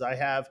 sound cards. I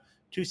have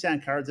 2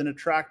 sound cards and a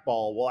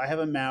trackball. Well, I have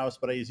a mouse,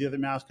 but I use the other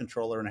mouse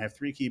controller, and I have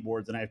 3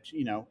 keyboards, and I have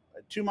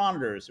 2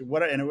 monitors.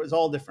 And it was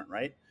all different,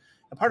 right?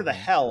 And part of the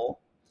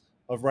hell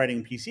of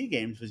writing PC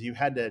games was you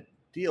had to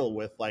deal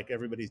with like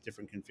everybody's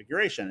different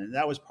configuration, and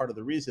that was part of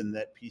the reason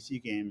that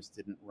PC games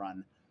didn't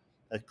run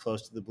as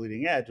close to the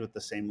bleeding edge with the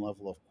same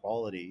level of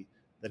quality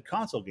that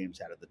console games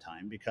had at the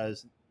time,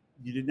 because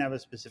you didn't have a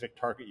specific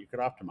target you could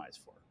optimize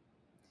for.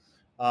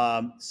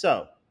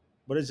 So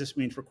what does this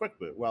mean for Quick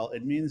Boot? Well,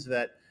 it means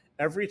that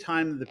every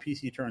time the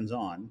PC turns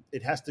on,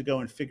 it has to go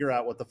and figure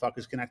out what the fuck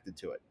is connected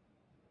to it.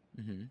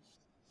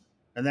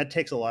 And that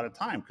takes a lot of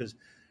time because,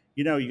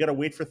 you got to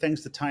wait for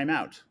things to time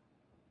out.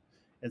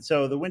 And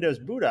so the Windows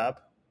boot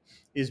up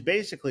is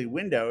basically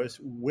Windows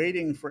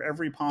waiting for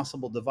every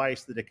possible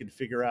device that it could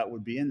figure out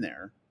would be in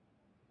there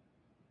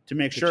to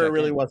make sure it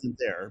really wasn't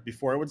there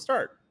before it would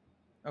start.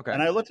 Okay.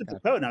 And I looked at the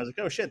code and I was like,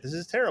 oh shit, this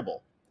is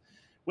terrible.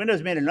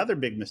 Windows made another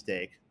big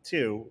mistake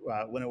too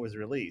when it was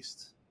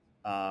released,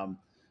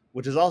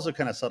 which is also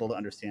kind of subtle to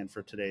understand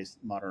for today's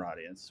modern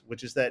audience,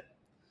 which is that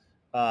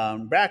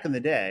back in the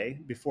day,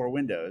 before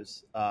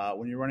Windows,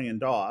 when you're running in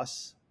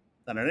DOS,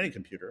 not on any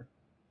computer,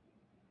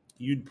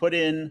 you'd put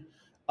in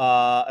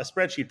a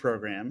spreadsheet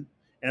program,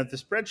 and if the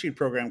spreadsheet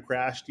program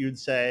crashed, you'd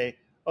say,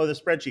 oh, the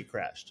spreadsheet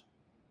crashed.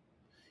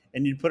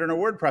 And you'd put in a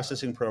word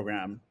processing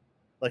program,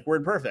 like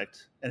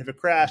WordPerfect, and if it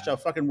crashed, oh,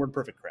 fucking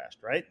WordPerfect crashed,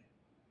 right?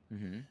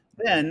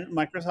 Then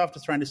Microsoft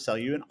is trying to sell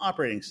you an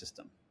operating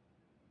system,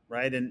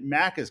 right? And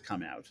Mac has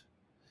come out,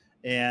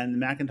 and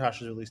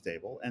Macintosh is really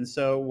stable. And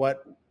so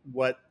what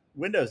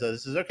Windows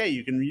does is, okay,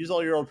 you can use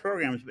all your old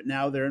programs, but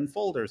now they're in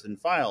folders and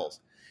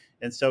files.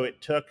 And so it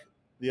took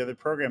the other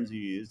programs you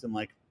used and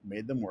like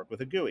made them work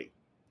with a GUI.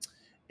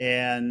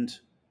 And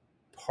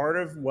part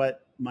of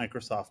what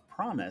Microsoft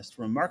promised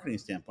from a marketing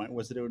standpoint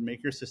was that it would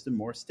make your system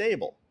more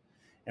stable.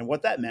 And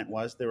what that meant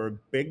was there were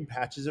big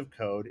patches of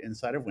code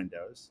inside of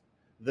Windows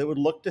that would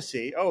look to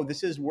see, oh,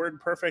 this is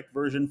WordPerfect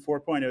version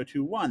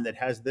 4.021 that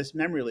has this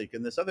memory leak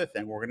and this other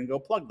thing. We're going to go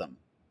plug them.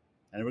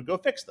 And it would go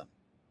fix them.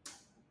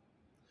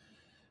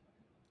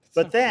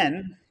 But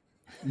then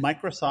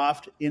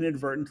Microsoft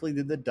inadvertently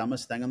did the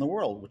dumbest thing in the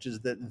world, which is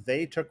that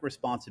they took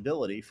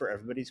responsibility for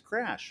everybody's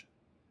crash.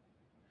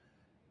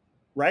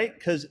 Right?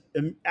 Because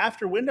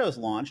after Windows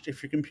launched,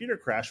 if your computer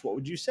crashed, what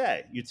would you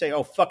say? You'd say,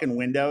 oh, fucking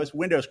Windows.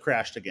 Windows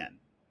crashed again.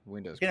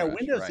 Windows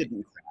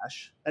didn't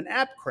crash. An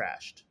app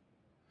crashed.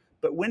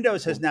 But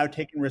Windows has now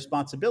taken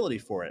responsibility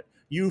for it.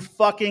 You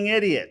fucking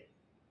idiot.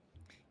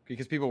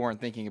 Because people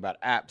weren't thinking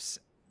about apps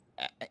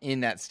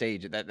in that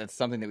stage. That's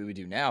something that we would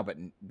do now, but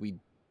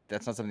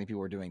that's not something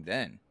people were doing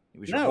then. It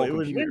was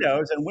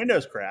Windows, and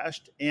Windows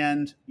crashed.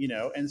 And,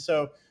 and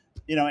so,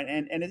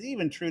 and it's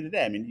even true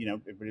today. I mean,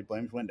 everybody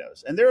blames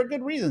Windows. And there are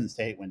good reasons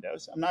to hate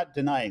Windows. I'm not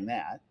denying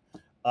that.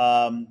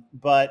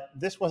 But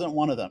this wasn't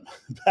one of them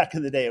back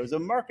in the day. It was a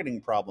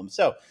marketing problem.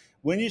 So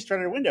when you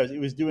started Windows, it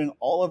was doing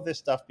all of this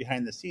stuff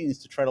behind the scenes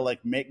to try to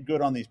like make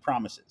good on these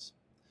promises.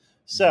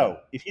 So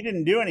if you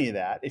didn't do any of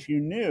that, if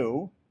you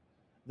knew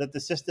that the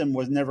system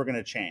was never going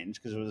to change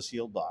because it was a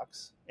sealed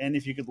box, and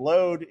if you could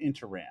load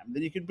into RAM,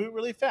 then you could boot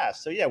really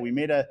fast. So yeah, we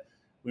made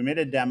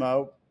a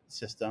demo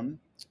system,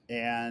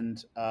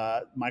 and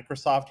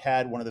Microsoft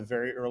had one of the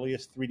very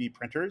earliest 3D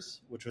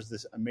printers, which was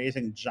this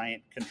amazing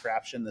giant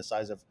contraption the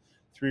size of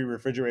 3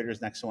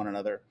 refrigerators next to one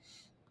another,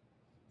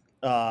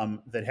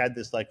 that had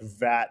this like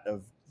vat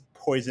of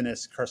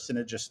poisonous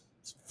carcinogenous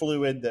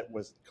fluid that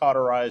was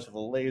cauterized with a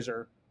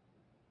laser.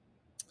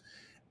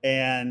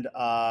 And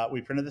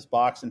we printed this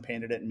box and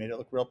painted it and made it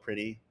look real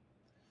pretty.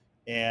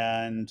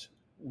 And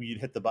we'd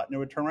hit the button, it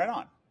would turn right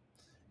on.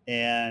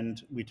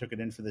 And we took it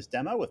in for this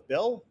demo with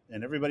Bill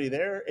and everybody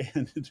there,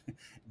 and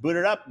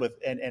booted up with,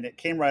 and it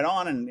came right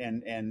on,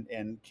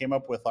 and came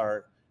up with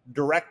our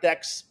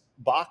DirectX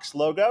box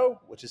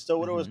logo, which is still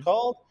what it was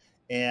called.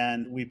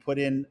 And we put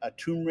in a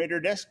Tomb Raider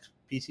disc,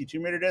 PC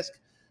Tomb Raider disc.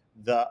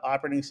 The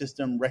operating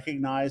system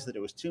recognized that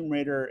it was Tomb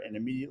Raider and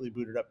immediately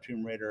booted up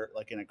Tomb Raider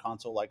like in a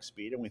console-like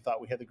speed. And we thought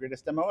we had the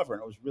greatest demo ever,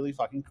 and it was really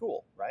fucking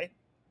cool, right?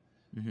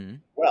 Mm-hmm.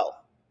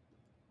 Well,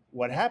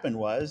 what happened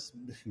was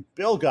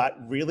Bill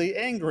got really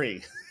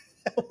angry.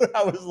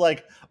 I was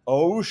like,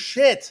 oh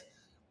shit,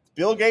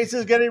 Bill Gates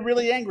is getting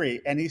really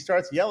angry. And he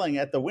starts yelling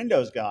at the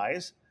Windows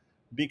guys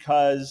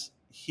because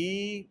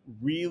he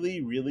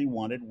really, really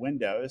wanted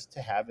Windows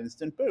to have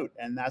instant boot.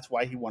 And that's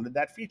why he wanted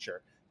that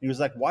feature. He was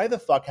like, why the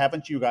fuck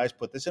haven't you guys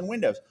put this in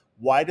Windows?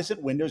 Why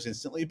doesn't Windows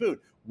instantly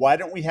boot? Why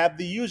don't we have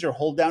the user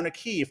hold down a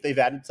key if they've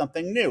added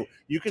something new?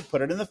 You could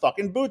put it in the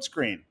fucking boot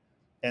screen.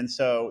 And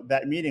so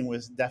that meeting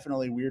was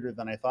definitely weirder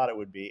than I thought it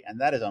would be. And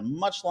that is a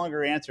much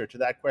longer answer to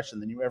that question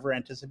than you ever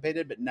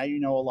anticipated. But now you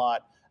know a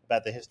lot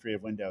about the history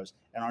of Windows.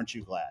 And aren't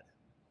you glad?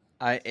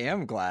 I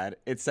am glad.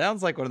 It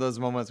sounds like one of those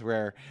moments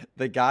where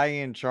the guy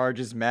in charge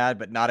is mad,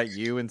 but not at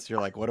you. And so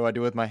you're like, what do I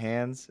do with my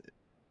hands?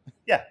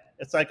 Yeah.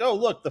 It's like, oh,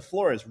 look, the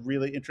floor is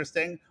really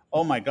interesting.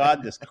 Oh, my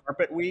God, this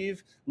carpet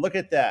weave. Look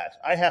at that.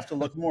 I have to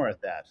look more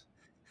at that.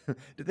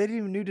 Did they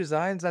do new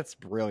designs? That's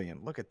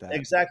brilliant. Look at that.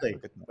 Exactly.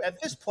 Look at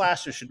that. This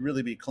plaster should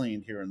really be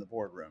cleaned here in the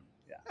boardroom.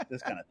 Yeah,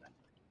 this kind of thing.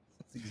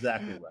 That's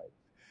exactly right.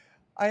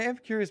 I am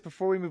curious,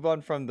 before we move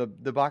on from the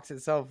box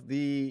itself,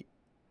 the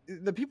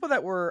people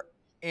that were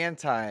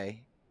anti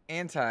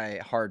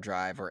hard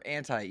drive or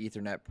anti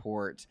Ethernet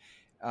port,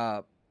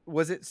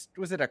 was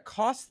it a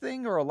cost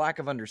thing or a lack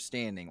of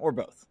understanding, or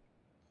both?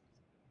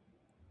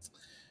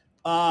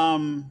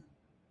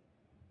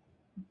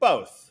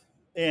 Both.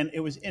 And it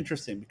was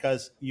interesting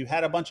because you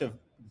had a bunch of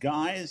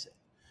guys.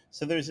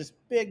 So there's this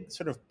big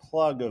sort of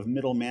plug of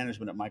middle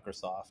management at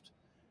Microsoft.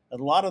 A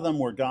lot of them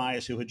were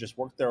guys who had just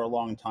worked there a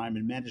long time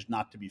and managed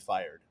not to be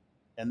fired.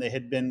 And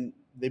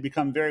they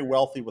become very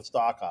wealthy with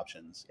stock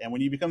options. And when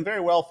you become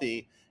very wealthy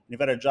and you've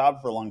had a job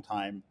for a long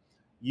time,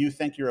 you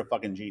think you're a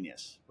fucking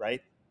genius,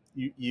 right?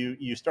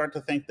 You start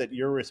to think that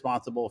you're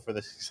responsible for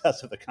the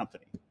success of the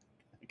company.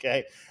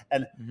 Okay.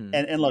 And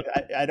look,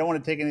 I don't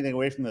want to take anything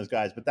away from those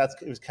guys, but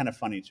it was kind of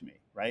funny to me.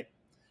 Right.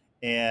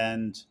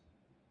 And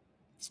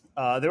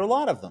there were a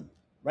lot of them,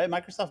 right?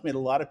 Microsoft made a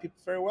lot of people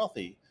very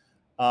wealthy.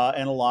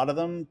 And a lot of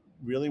them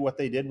really what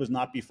they did was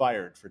not be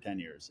fired for 10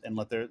 years and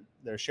let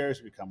their shares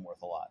become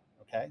worth a lot.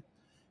 Okay.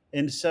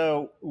 And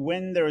so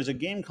when there was a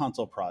game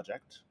console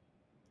project,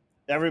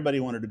 everybody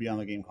wanted to be on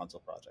the game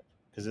console project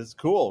because it's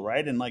cool.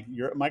 Right. And like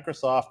you're at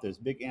Microsoft, there's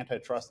big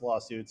antitrust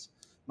lawsuits.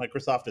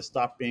 Microsoft has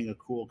stopped being a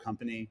cool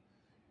company.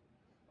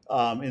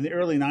 In the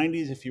early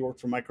 90s, if you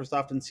worked for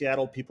Microsoft in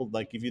Seattle, people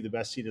like give you the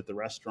best seat at the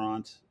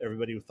restaurant.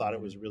 Everybody thought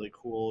it was really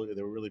cool. They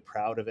were really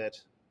proud of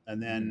it.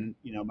 And then,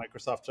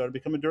 Microsoft started to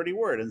become a dirty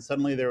word. And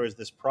suddenly there was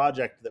this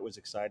project that was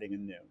exciting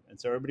and new. And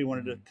so everybody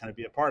wanted to kind of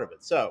be a part of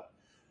it. So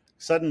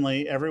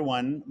suddenly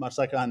everyone, much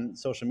like on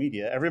social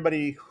media,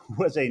 everybody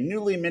was a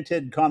newly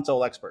minted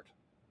console expert,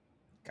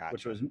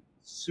 which was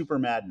super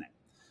maddening.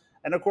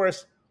 And of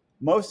course,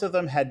 most of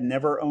them had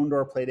never owned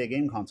or played a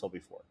game console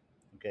before.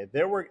 Okay,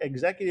 there were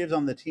executives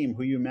on the team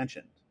who you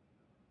mentioned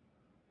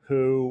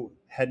who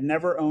had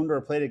never owned or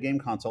played a game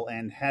console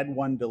and had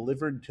one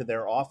delivered to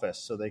their office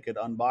so they could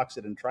unbox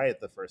it and try it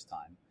the first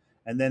time.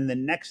 And then the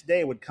next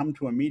day would come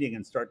to a meeting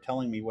and start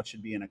telling me what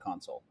should be in a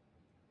console.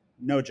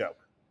 No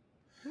joke.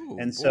 Ooh,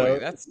 and so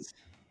that's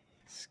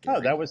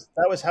scary. that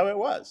was how it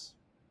was.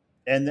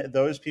 And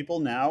those people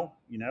now,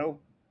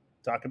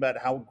 talk about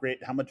how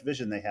much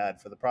vision they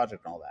had for the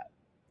project and all that.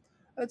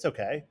 That's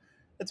okay.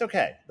 It's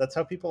okay. That's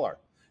how people are.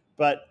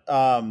 But,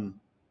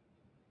 I'm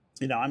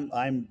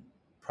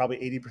probably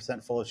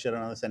 80% full of shit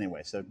on this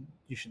anyway. So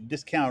you should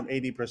discount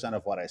 80%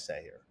 of what I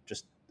say here.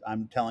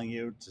 I'm telling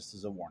you just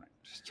as a warning.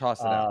 Just toss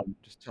it out.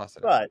 Just toss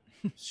it out.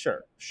 But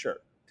sure.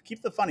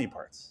 Keep the funny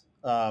parts.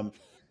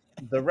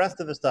 The rest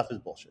of the stuff is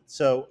bullshit.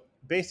 So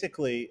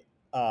basically,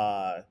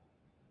 the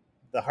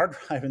hard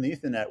drive and the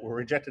Ethernet were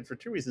rejected for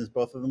two reasons.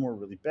 Both of them were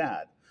really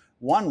bad.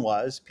 One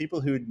was people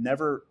who'd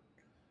never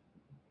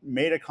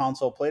made a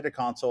console, played a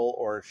console,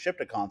 or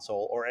shipped a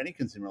console, or any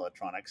consumer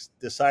electronics,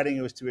 deciding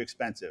it was too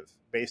expensive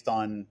based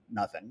on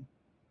nothing,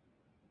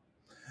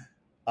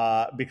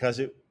 because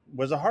it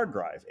was a hard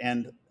drive.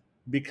 And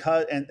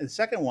the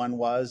second one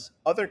was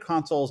other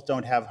consoles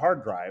don't have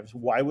hard drives.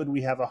 Why would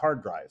we have a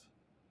hard drive?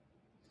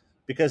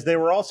 Because they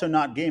were also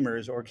not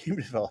gamers or game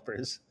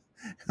developers.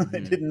 They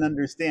didn't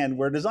understand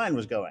where design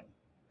was going.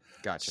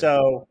 Gotcha.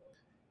 So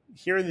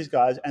here are these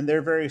guys, and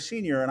they're very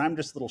senior, and I'm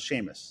just little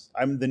Seamus.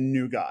 I'm the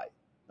new guy.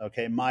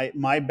 Okay,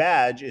 my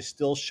badge is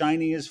still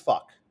shiny as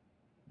fuck.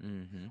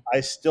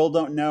 I still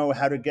don't know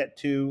how to get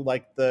to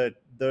like the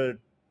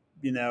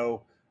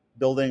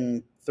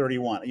building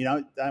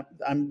 31.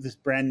 I'm this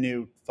brand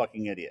new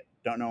fucking idiot.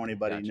 don't know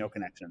anybody, Gotcha. no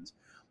connections.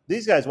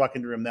 These guys walk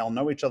into the room, they'll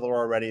know each other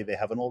already. They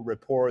have an old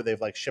rapport.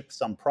 They've like shipped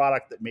some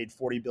product that made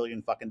 $40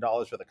 billion fucking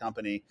dollars for the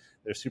company.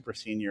 They're super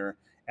senior.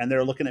 And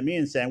they're looking at me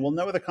and saying, well,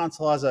 no other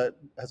console has a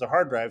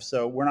hard drive,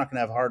 so we're not going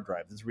to have a hard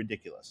drive. This is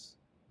ridiculous.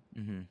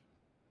 Mm-hmm.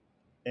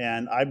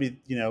 And I'd be,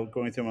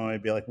 going through my mind,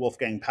 I'd be like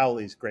Wolfgang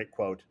Pauli's great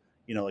quote,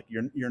 like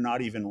you're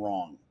not even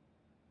wrong.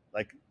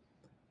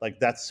 Like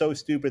that's so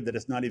stupid that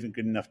it's not even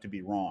good enough to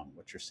be wrong,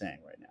 what you're saying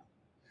right now.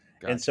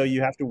 Gotcha. And so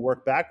you have to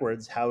work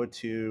backwards how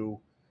to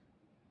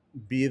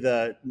be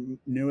the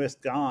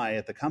newest guy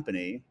at the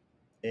company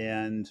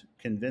and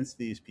convince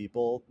these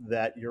people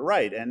that you're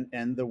right.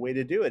 And the way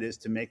to do it is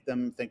to make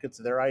them think it's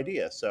their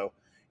idea. So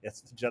it's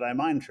the Jedi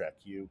mind trick.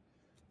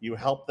 You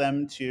help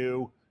them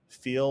to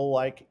feel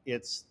like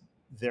it's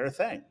their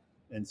thing.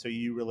 And so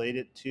you relate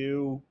it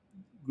to,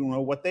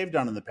 what they've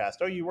done in the past.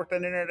 Oh, you worked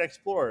on Internet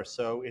Explorer.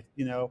 So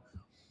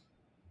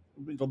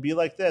it'll be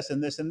like this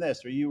and this and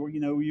this, or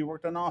you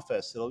worked on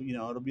Office.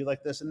 It'll be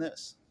like this and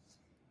this.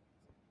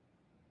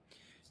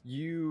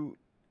 You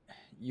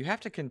have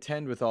to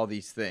contend with all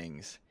these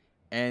things,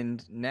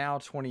 and now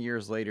 20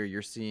 years later,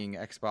 you're seeing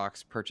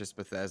Xbox purchase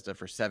Bethesda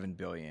for $7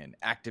 billion,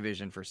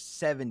 Activision for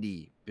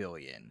 $70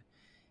 billion.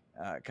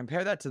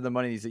 Compare that to the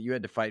monies that you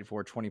had to fight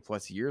for 20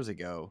 plus years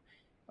ago.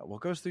 What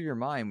goes through your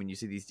mind when you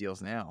see these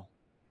deals now?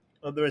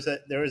 Well, there was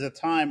a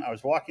time I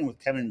was walking with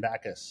Kevin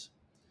Backus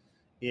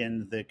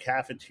in the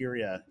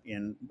cafeteria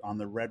on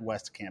the Red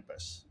West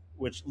campus,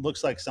 which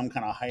looks like some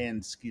kind of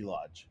high-end ski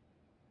lodge.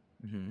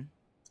 Mm-hmm.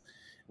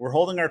 We're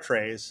holding our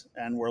trays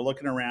and we're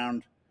looking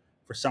around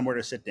for somewhere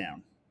to sit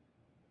down.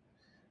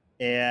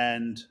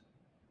 And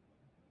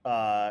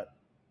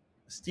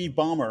Steve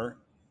Ballmer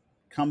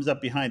comes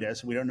up behind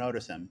us. We don't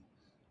notice him.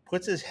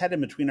 Puts his head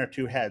in between our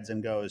two heads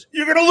and goes,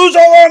 "You're going to lose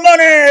all our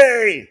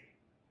money!"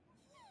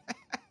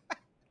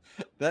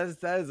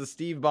 That is a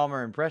Steve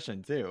Ballmer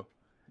impression too.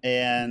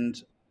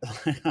 And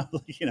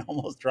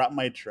almost dropped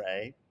my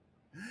tray.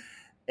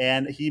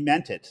 And he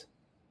meant it.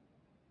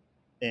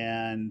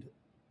 And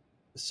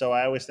so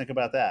I always think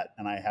about that,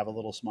 and I have a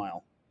little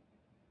smile.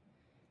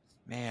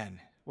 Man,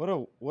 what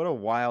a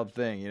wild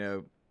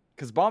thing,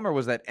 because Ballmer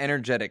was that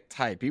energetic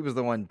type. He was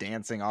the one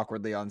dancing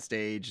awkwardly on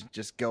stage,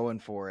 just going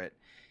for it.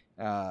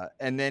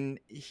 And then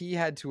he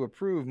had to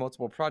approve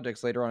multiple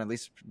projects later on, at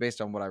least based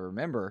on what I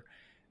remember.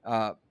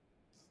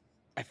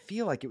 I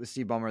feel like it was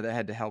Steve Ballmer that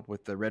had to help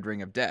with the Red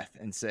Ring of Death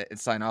and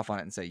sign off on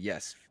it and say,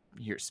 yes,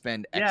 here,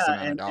 spend X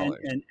amount of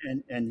dollars.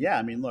 And yeah,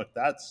 I mean, look,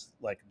 that's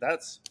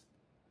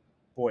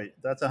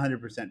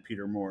 100%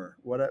 Peter Moore.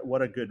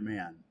 What a good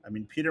man. I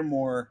mean, Peter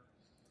Moore,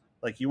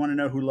 like, you want to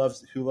know who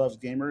loves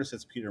gamers?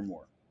 It's Peter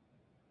Moore.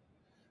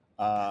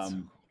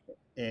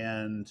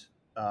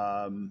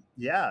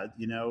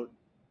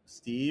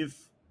 Steve,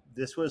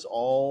 this was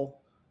all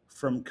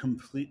from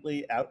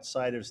completely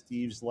outside of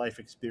Steve's life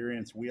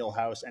experience,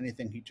 wheelhouse,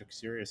 anything he took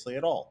seriously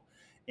at all.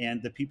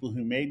 And the people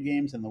who made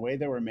games and the way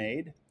they were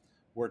made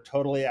were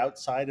totally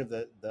outside of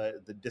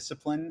the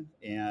discipline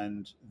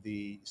and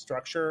the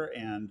structure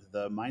and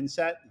the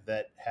mindset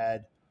that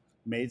had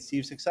made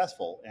Steve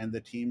successful and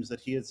the teams that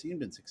he had seen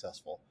been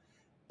successful.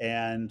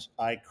 And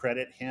I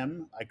credit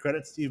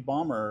Steve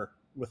Ballmer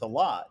with a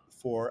lot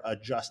for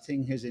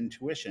adjusting his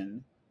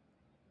intuition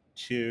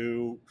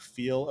to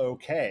feel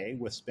okay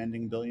with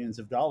spending billions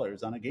of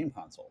dollars on a game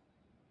console,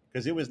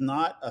 because it was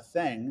not a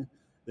thing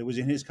that was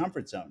in his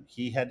comfort zone.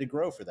 He had to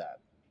grow for that.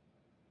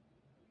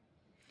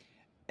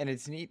 And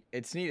it's neat,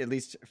 at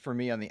least for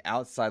me on the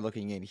outside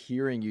looking in,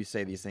 hearing you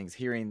say these things,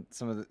 hearing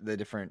some of the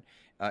different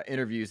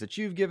interviews that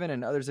you've given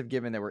and others have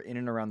given that were in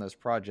and around those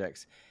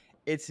projects.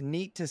 It's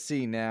neat to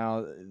see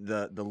now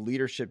the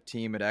leadership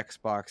team at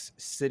Xbox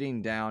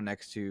sitting down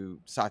next to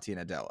Satya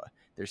Nadella.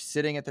 They're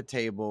sitting at the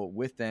table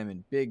with them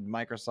in big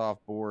Microsoft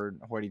board,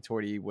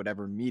 hoity-toity,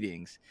 whatever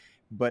meetings.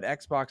 But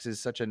Xbox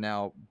is such a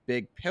now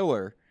big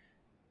pillar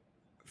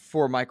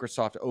for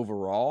Microsoft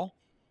overall.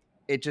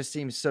 It just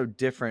seems so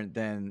different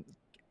than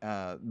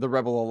the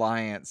Rebel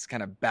Alliance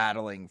kind of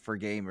battling for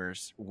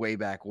gamers way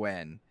back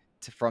when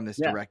from this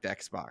direct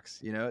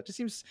Xbox. It just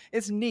seems,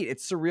 it's neat.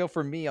 It's surreal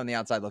for me on the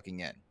outside looking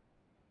in.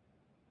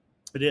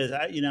 It is.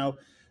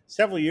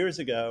 Several years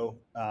ago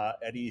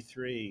at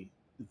E3,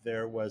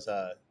 there was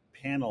a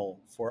panel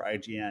for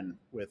IGN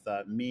with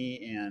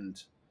me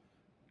and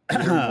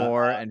Peter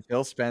Moore and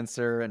Phil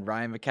Spencer and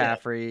Ryan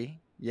McCaffrey.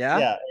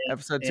 Yeah.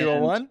 Episode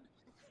 201.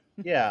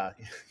 Yeah.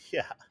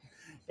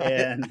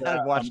 And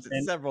I've watched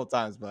it several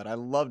times, but I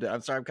loved it.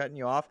 I'm sorry I'm cutting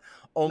you off.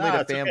 Only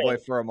to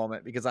fanboy for a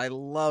moment, because I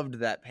loved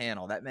that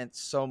panel. That meant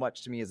so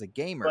much to me as a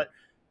gamer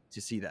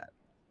to see that.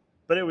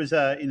 But it was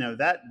okay,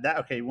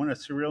 you want a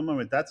surreal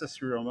moment? That's a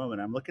surreal moment.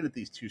 I'm looking at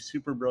these two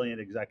super brilliant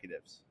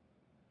executives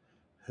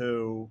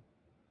who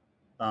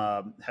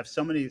have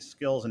so many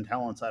skills and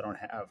talents I don't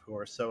have, who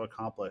are so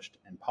accomplished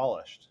and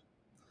polished.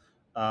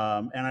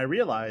 And I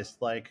realized,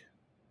 like,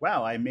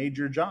 wow, I made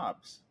your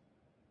jobs.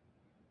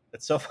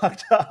 It's so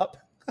fucked up.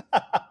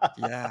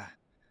 Yeah.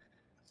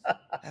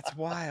 That's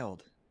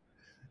wild.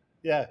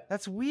 Yeah.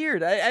 That's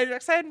weird. I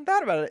hadn't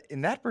thought about it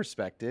in that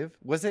perspective.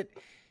 Was it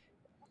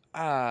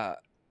How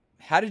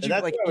did And you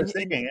that's like? what I was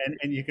thinking.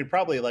 And you could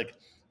probably like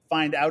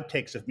find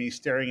outtakes of me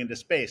staring into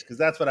space because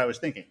that's what I was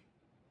thinking.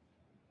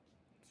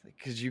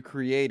 Because you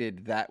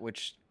created that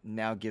which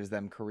now gives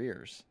them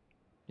careers.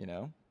 You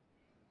know,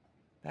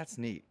 that's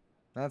neat.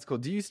 That's cool.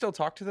 Do you still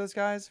talk to those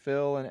guys,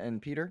 Phil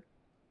and Peter?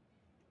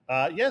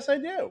 Yes, I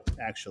do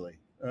actually.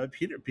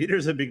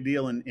 Peter's a big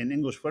deal in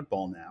English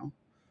football now.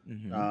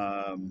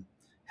 Mm-hmm.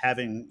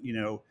 Having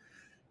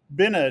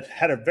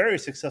had a very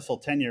successful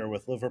tenure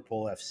with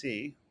Liverpool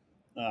FC,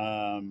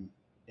 and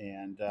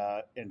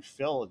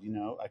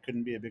Phil, I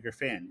couldn't be a bigger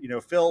fan.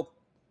 Phil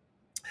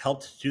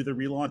helped do the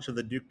relaunch of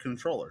the Duke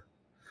controller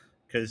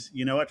because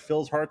you know what,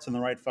 Phil's heart's in the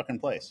right fucking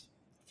place.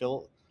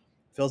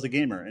 Phil's a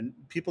gamer, and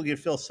people give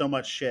Phil so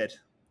much shit.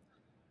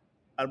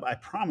 I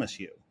promise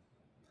you,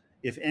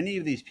 if any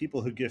of these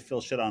people who give Phil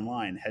shit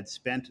online had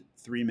spent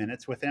 3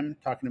 minutes with him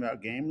talking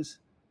about games,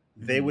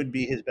 they Mm-hmm. would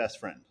be his best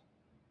friend.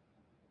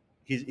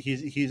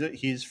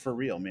 He's for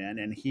real, man,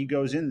 and he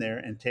goes in there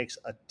and takes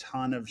a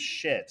ton of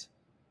shit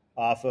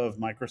off of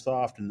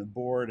Microsoft and the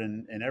board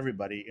and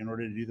everybody in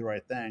order to do the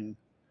right thing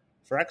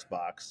for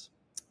Xbox.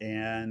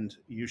 And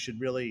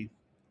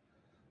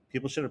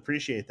people should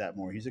appreciate that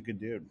more. He's a good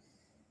dude.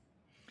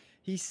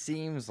 He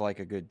seems like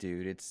a good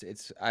dude.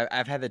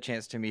 I've had the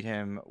chance to meet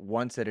him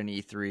once at an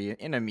E3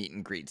 in a meet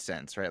and greet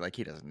sense, right? Like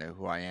he doesn't know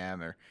who I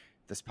am or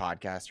this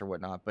podcast or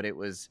whatnot, but it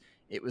was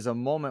a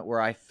moment where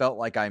I felt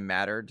like I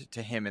mattered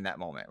to him in that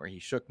moment, where he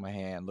shook my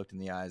hand, looked in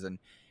the eyes, and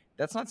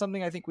that's not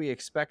something I think we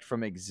expect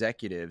from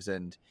executives.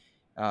 And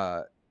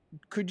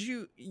could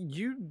you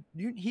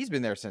he's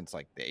been there since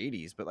like the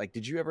 80s, but like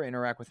did you ever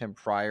interact with him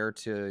prior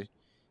to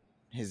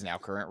his now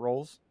current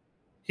roles?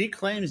 He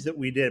claims that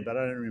we did, but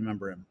I don't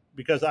remember him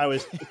because I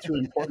was too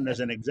important as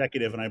an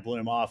executive and I blew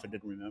him off and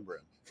didn't remember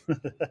him.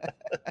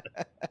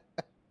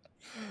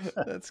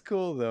 That's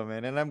cool though,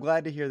 man. And I'm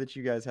glad to hear that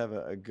you guys have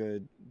a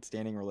good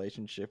standing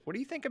relationship. What do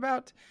you think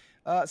about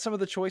some of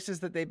the choices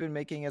that they've been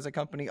making as a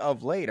company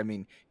of late? I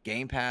mean,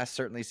 Game Pass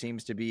certainly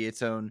seems to be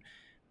its own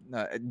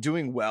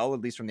doing well,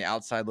 at least from the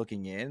outside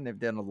looking in. They've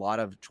done a lot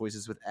of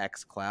choices with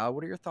xCloud.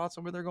 What are your thoughts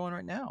on where they're going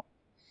right now?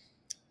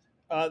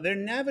 They're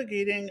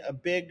navigating a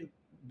big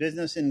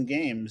business in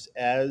games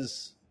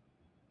as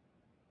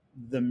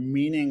the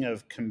meaning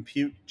of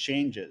compute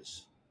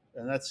changes,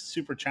 and that's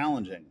super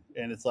challenging.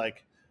 And it's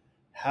like,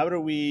 how do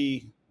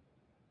we?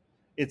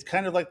 It's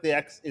kind of like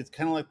It's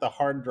kind of like the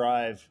hard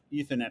drive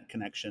Ethernet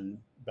connection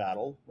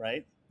battle,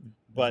 right?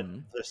 But Mm-hmm.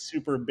 the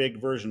super big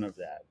version of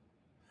that,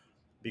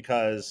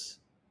 because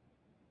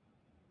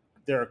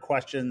there are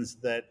questions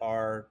that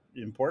are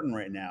important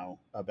right now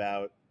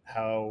about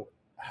how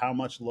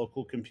much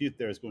local compute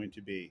there is going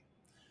to be,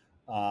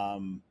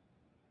 um,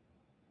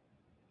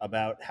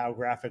 about how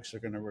graphics are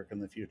going to work in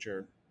the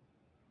future,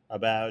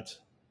 about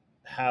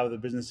how the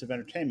business of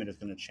entertainment is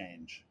going to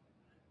change.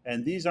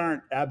 And these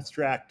aren't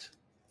abstract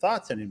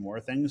thoughts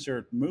anymore. Things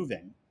are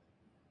moving.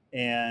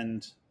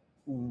 And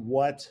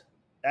what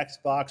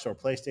Xbox or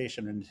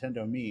PlayStation or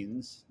Nintendo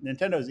means,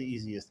 Nintendo is the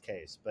easiest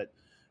case, but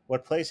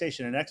what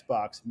PlayStation and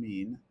Xbox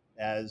mean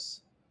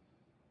as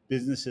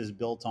businesses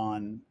built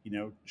on,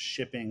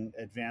 shipping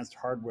advanced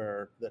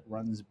hardware that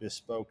runs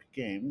bespoke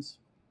games,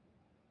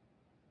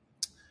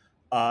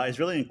 is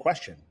really in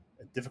question.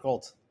 It's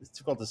difficult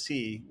to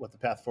see what the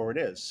path forward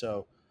is.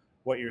 So,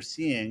 what you're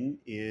seeing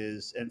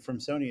is, and from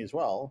Sony as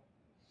well,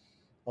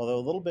 although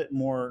a little bit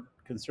more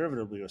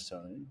conservatively with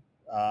Sony,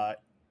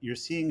 you're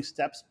seeing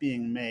steps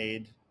being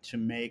made to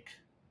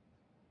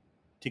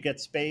get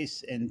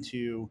space and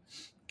to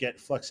get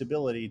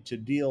flexibility to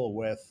deal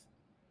with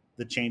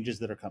the changes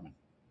that are coming.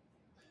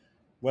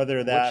 Whether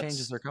What changes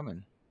that's, are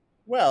coming?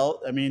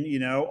 well, I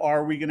mean,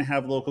 are we going to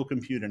have local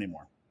compute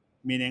anymore?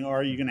 Meaning,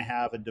 are you going to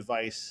have a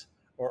device,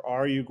 or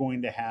are you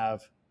going to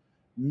have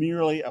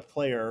merely a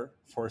player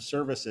for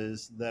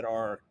services that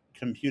are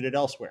computed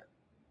elsewhere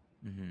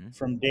Mm-hmm.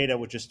 from data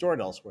which is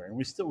stored elsewhere?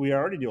 And we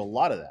already do a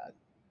lot of that,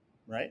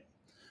 right?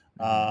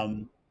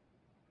 Mm-hmm.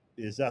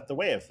 Is that the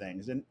way of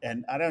things?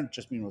 And I don't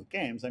just mean with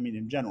games; I mean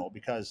in general,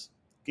 because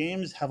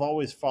games have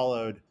always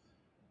followed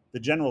the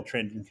general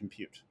trend in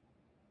compute.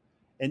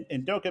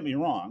 And don't get me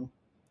wrong,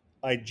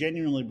 I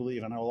genuinely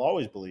believe, and I will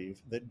always believe,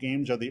 that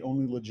games are the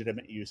only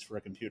legitimate use for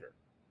a computer.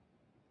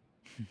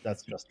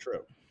 That's just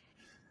true.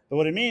 But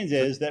what it means So,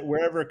 is that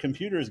wherever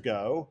computers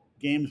go,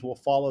 games will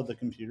follow the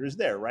computers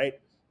there, right?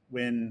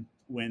 When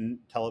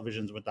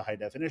televisions went to high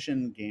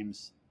definition,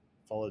 games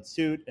followed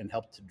suit and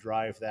helped to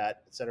drive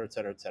that, et cetera, et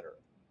cetera, et cetera.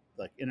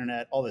 Like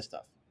internet, all this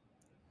stuff.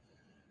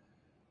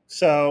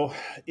 So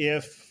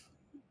if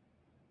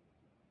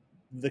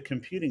the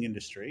computing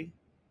industry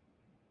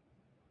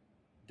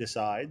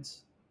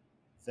decides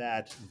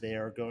that they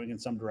are going in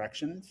some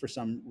direction for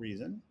some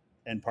reason,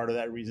 and part of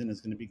that reason is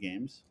going to be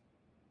games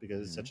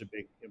because it's mm-hmm. such a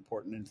big,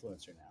 important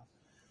influencer now,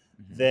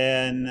 Mm-hmm.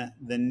 then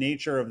the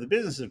nature of the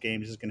business of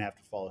games is going to have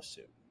to follow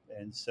suit.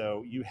 And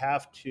so you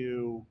have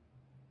to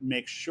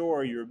make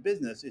sure your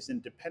business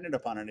isn't dependent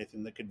upon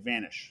anything that could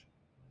vanish.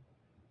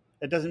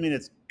 That doesn't mean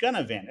it's going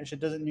to vanish. It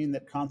doesn't mean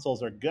that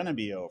consoles are going to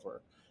be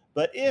over.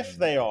 But if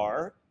they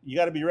are, you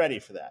got to be ready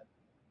for that.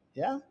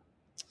 Yeah.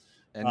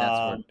 And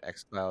that's what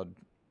xCloud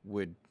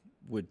would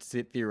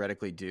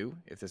theoretically do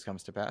if this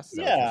comes to pass. Is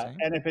that what you're saying?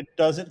 And if it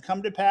doesn't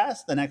come to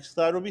pass, the next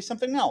cloud will be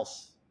something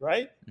else,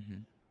 right?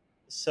 Mm-hmm.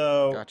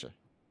 So gotcha.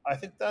 I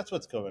think that's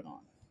what's going on.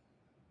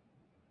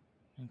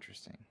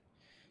 Interesting.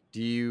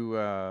 Do you,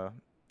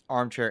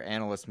 armchair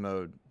analyst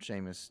mode,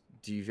 Seamus,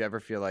 do you ever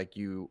feel like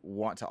you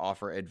want to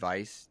offer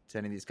advice to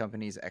any of these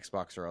companies,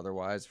 Xbox or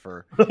otherwise,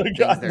 for things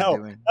they're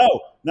doing?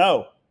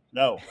 No,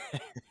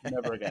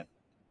 never again.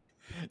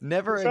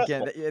 Never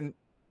again. And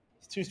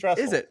it's too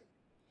stressful. Is it?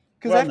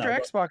 Because after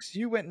Xbox,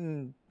 you went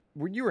and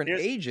you were an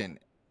agent,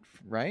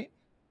 right?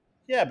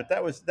 Yeah, but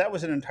that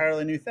was an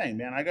entirely new thing,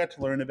 man. I got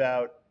to learn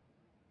about,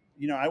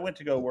 I went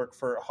to go work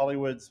for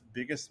Hollywood's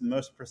biggest,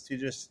 most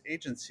prestigious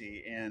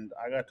agency, and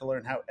I got to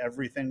learn how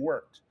everything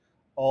worked.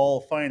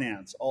 All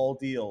finance, all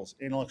deals,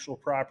 intellectual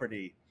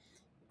property,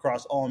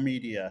 across all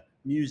media,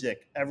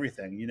 music,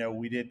 everything.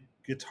 We did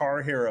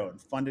Guitar Hero and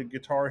funded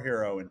Guitar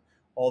Hero and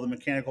all the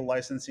mechanical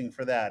licensing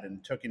for that,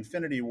 and took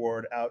Infinity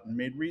Ward out and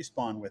made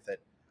Respawn with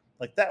it.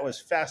 Like, that was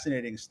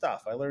fascinating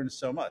stuff. I learned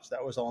so much.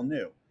 That was all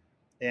new.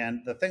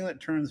 And the thing that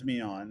turns me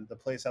on, the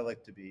place I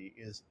like to be,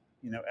 is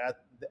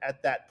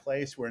at that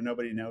place where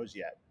nobody knows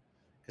yet,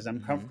 because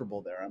I'm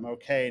comfortable there. I'm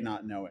okay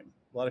not knowing.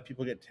 A lot of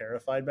people get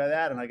terrified by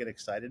that, and I get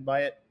excited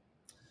by it.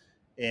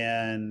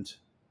 And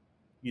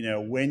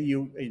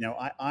when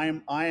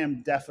I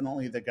am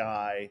definitely the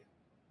guy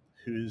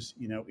who's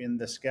in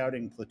the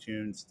scouting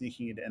platoon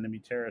sneaking into enemy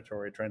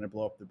territory trying to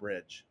blow up the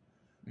bridge.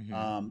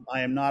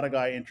 I am not a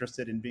guy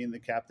interested in being the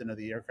captain of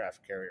the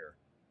aircraft carrier.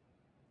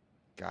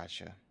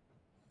 Gotcha.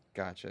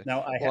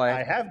 Now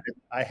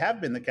I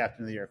have been the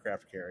captain of the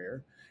aircraft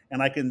carrier,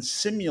 and I can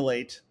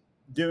simulate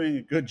doing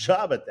a good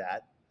job at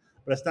that,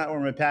 but it's not where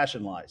my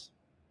passion lies.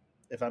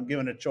 If I'm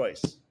given a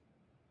choice,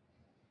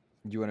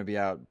 you want to be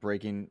out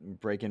breaking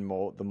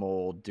the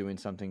mold, doing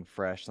something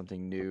fresh,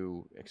 something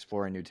new,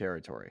 exploring new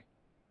territory.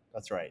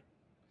 That's right.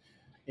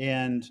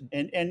 And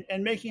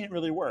making it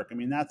really work. I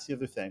mean, that's the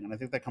other thing, and I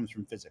think that comes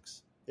from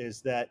physics,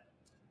 is that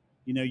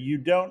you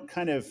don't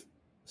kind of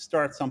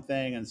start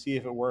something and see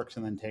if it works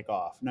and then take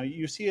off. No,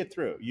 you see it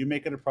through. You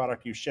make it a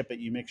product, you ship it,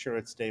 you make sure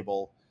it's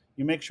stable,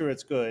 you make sure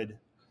it's good.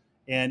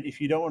 And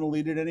if you don't want to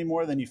lead it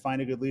anymore, then you find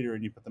a good leader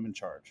and you put them in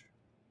charge.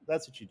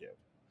 That's what you do.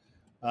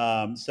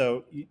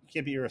 So you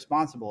can't be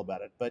irresponsible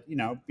about it, but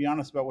be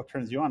honest about what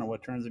turns you on. And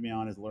what turns me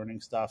on is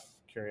learning stuff,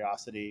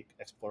 curiosity,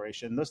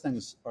 exploration. Those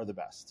things are the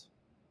best.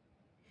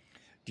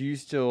 Do you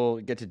still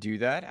get to do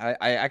that?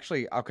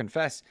 I'll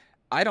confess,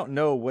 I don't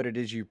know what it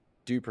is you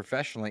do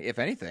professionally, if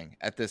anything,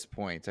 at this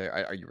point.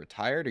 Are you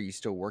retired? Are you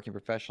still working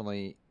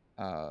professionally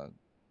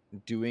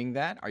doing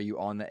that? Are you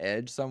on the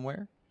edge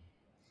somewhere?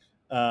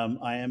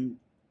 I am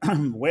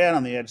way out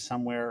on the edge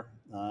somewhere.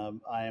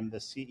 I am the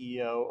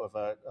CEO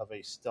of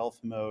a stealth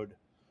mode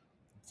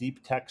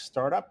deep tech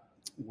startup,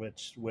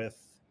 with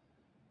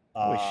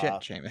holy shit,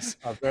 Seamus.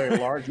 a very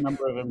large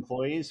number of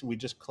employees. We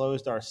just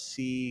closed our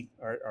C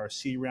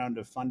round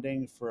of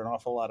funding for an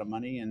awful lot of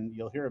money, and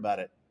you'll hear about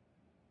it.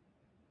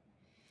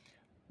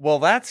 Well,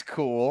 that's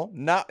cool.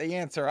 Not the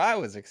answer I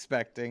was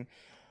expecting.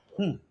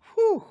 Whew.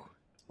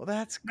 Well,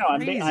 that's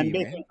crazy.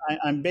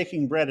 I'm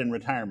baking bread in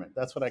retirement.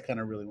 That's what I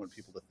kind of really want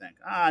people to think.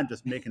 I'm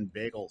just making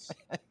bagels.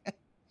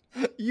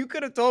 You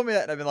could have told me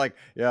that, and I've been like,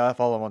 "Yeah, I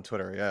follow him on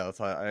Twitter. Yeah,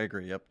 I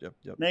agree. Yep.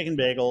 Making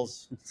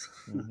bagels.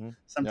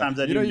 Sometimes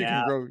I do. You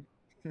can grow.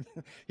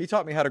 He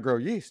taught me how to grow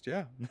yeast.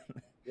 Yeah.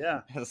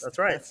 Yeah, that's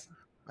right.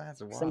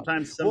 That's wild.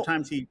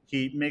 Sometimes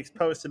he makes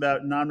posts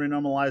about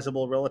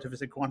non-renormalizable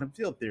relativistic quantum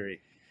field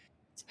theory.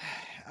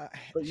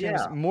 But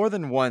James, more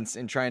than once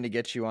in trying to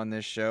get you on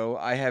this show,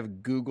 I have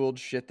Googled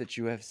shit that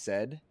you have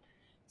said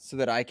so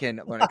that I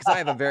can learn it, because I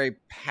have a very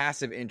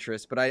passive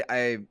interest, but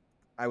I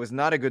was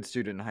not a good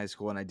student in high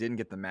school and I didn't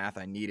get the math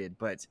I needed,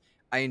 but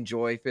I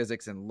enjoy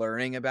physics and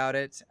learning about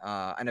it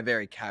in a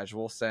very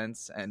casual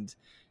sense. And,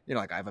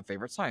 like I have a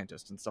favorite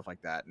scientist and stuff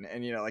like that.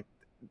 And like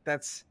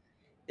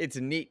it's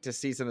neat to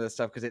see some of this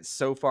stuff because it's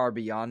so far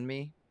beyond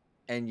me.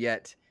 And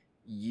yet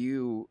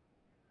you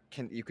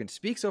can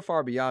speak so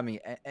far beyond me.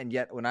 And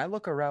yet when I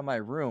look around my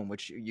room,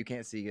 which you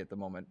can't see at the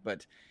moment,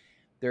 but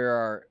there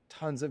are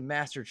tons of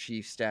Master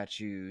Chief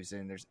statues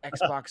and there's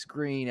Xbox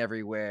Green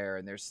everywhere.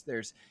 And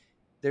there's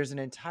an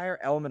entire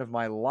element of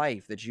my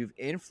life that you've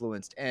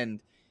influenced.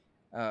 And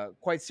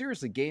quite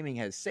seriously, gaming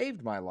has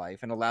saved my life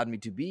and allowed me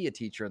to be a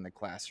teacher in the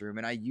classroom.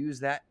 And I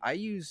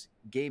use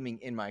gaming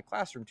in my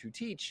classroom to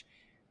teach.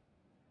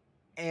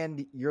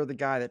 And you're the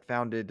guy that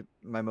founded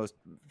my most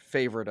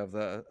favorite of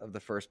the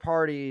first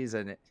parties.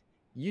 And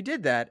you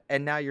did that.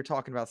 And now you're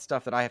talking about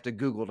stuff that I have to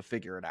Google to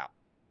figure it out.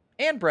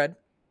 And bread.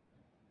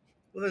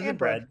 Well, there's the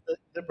bread.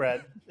 The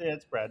bread. Yeah,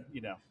 it's bread,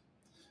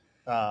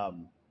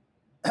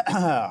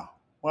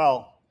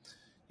 Well,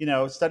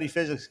 study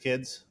physics,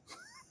 kids.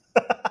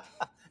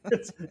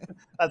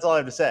 That's all I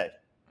have to say.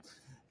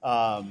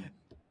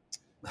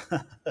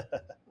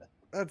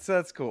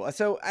 That's cool.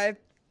 So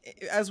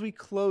as we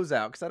close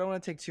out, because I don't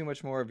want to take too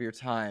much more of your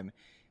time,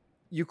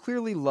 you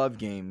clearly love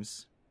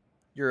games.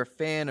 you're a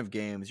fan of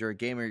games, you're a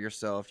gamer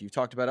yourself. You've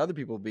talked about other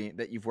people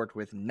that you've worked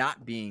with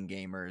not being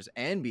gamers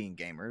and being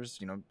gamers,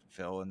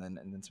 Phil and then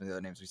some of the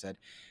other names we said.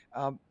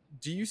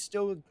 Do you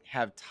still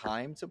have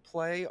time to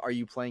play? Are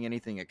you playing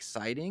anything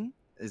exciting?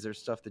 Is there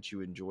stuff that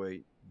you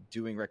enjoy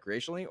doing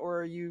recreationally, or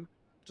are you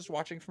just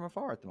watching from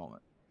afar at the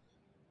moment?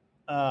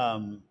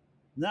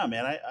 No,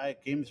 man, I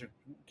games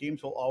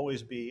will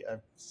always be a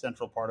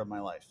central part of my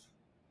life.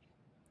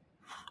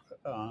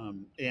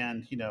 And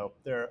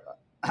there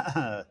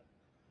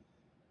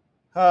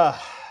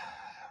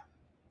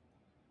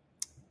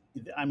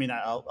I mean,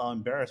 I'll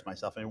embarrass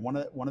myself. I mean,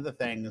 one of the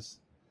things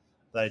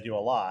that I do a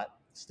lot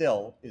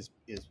still is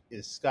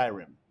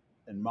Skyrim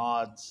and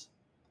mods.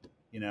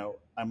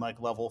 I'm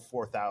like level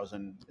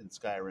 4,000 in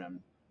Skyrim,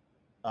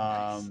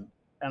 Nice.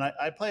 and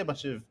I play a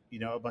bunch of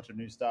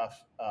new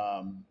stuff,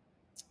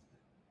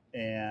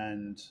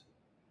 and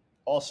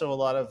also a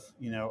lot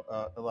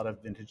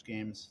of vintage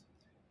games.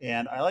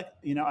 And I like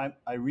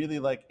I really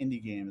like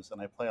indie games,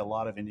 and I play a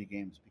lot of indie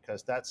games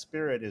because that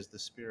spirit is the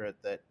spirit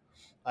that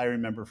I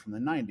remember from the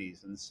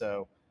 '90s, and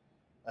so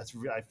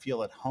I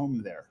feel at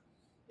home there,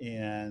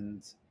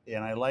 and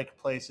I like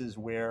places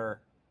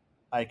where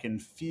I can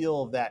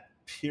feel that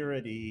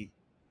purity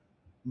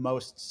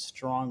most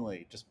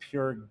strongly, just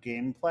pure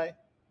gameplay.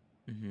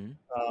 Mm-hmm.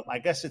 I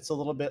guess it's a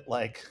little bit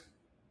like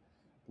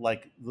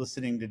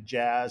listening to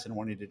jazz and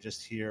wanting to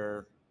just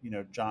hear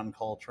John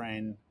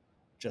Coltrane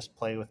just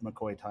play with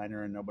McCoy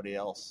Tyner and nobody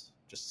else.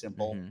 Just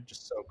simple, Mm-hmm.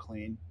 just so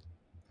clean.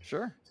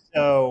 Sure.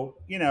 So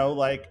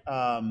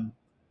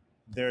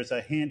there's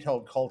a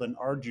handheld called an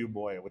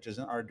Arduboy, which is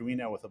an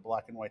Arduino with a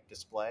black and white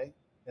display,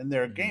 and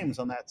there are Mm-hmm. games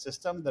on that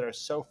system that are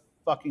so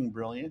fucking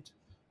brilliant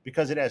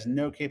because it has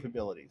no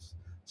capabilities.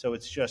 So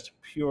it's just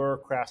pure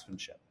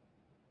craftsmanship.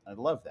 I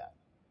love that.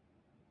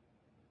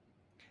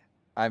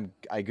 I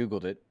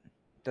googled it.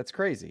 That's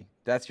crazy.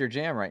 That's your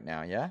jam right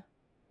now, yeah?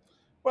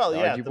 Well, The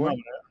yeah, Argy at the Boy?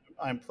 moment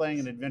I'm playing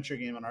an adventure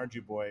game on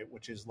Arduboy,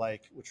 which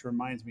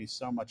reminds me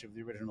so much of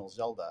the original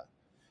Zelda,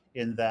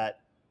 in that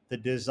the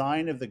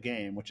design of the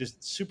game, which is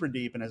super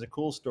deep and has a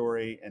cool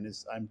story, and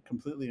I'm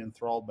completely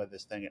enthralled by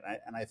this thing,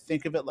 and I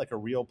think of it like a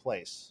real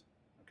place.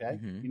 Okay,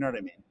 Mm-hmm. you know what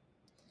I mean?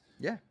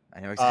 Yeah, I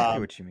know exactly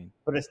Um, what you mean.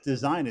 but its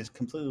design is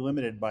completely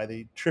limited by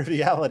the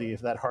triviality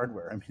of that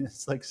hardware. I mean,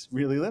 it's like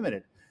really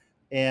limited,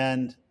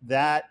 and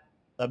that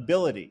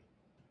ability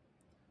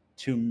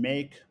to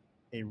make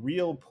a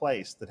real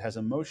place that has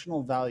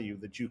emotional value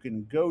that you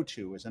can go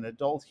to as an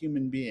adult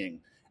human being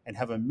and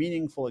have a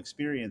meaningful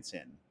experience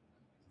in.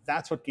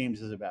 That's what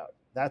games is about.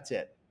 That's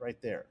it right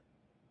there.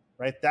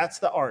 Right? That's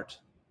the art.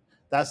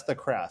 That's the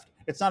craft.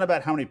 It's not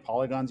about how many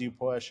polygons you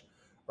push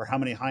or how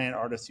many high-end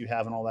artists you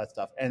have and all that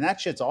stuff. And that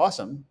shit's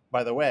awesome,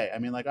 by the way. I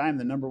mean, like, I'm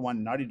the number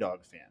one Naughty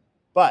Dog fan.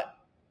 But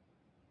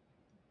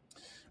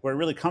where it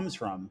really comes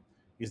from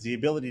is the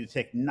ability to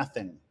take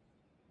nothing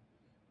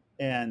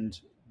and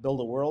build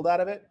a world out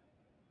of it.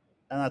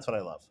 And that's what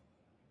I love.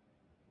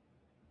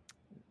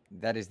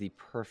 That is the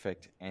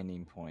perfect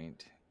ending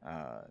point.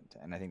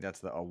 And I think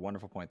that's a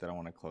wonderful point that I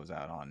want to close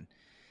out on.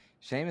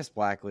 Seamus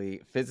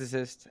Blackley,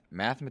 physicist,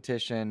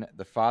 mathematician,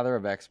 the father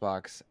of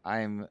Xbox.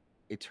 I'm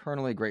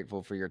eternally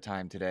grateful for your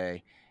time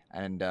today,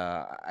 and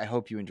I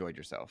hope you enjoyed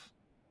yourself.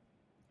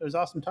 It was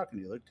awesome talking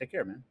to you, Luke. Take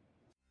care, man.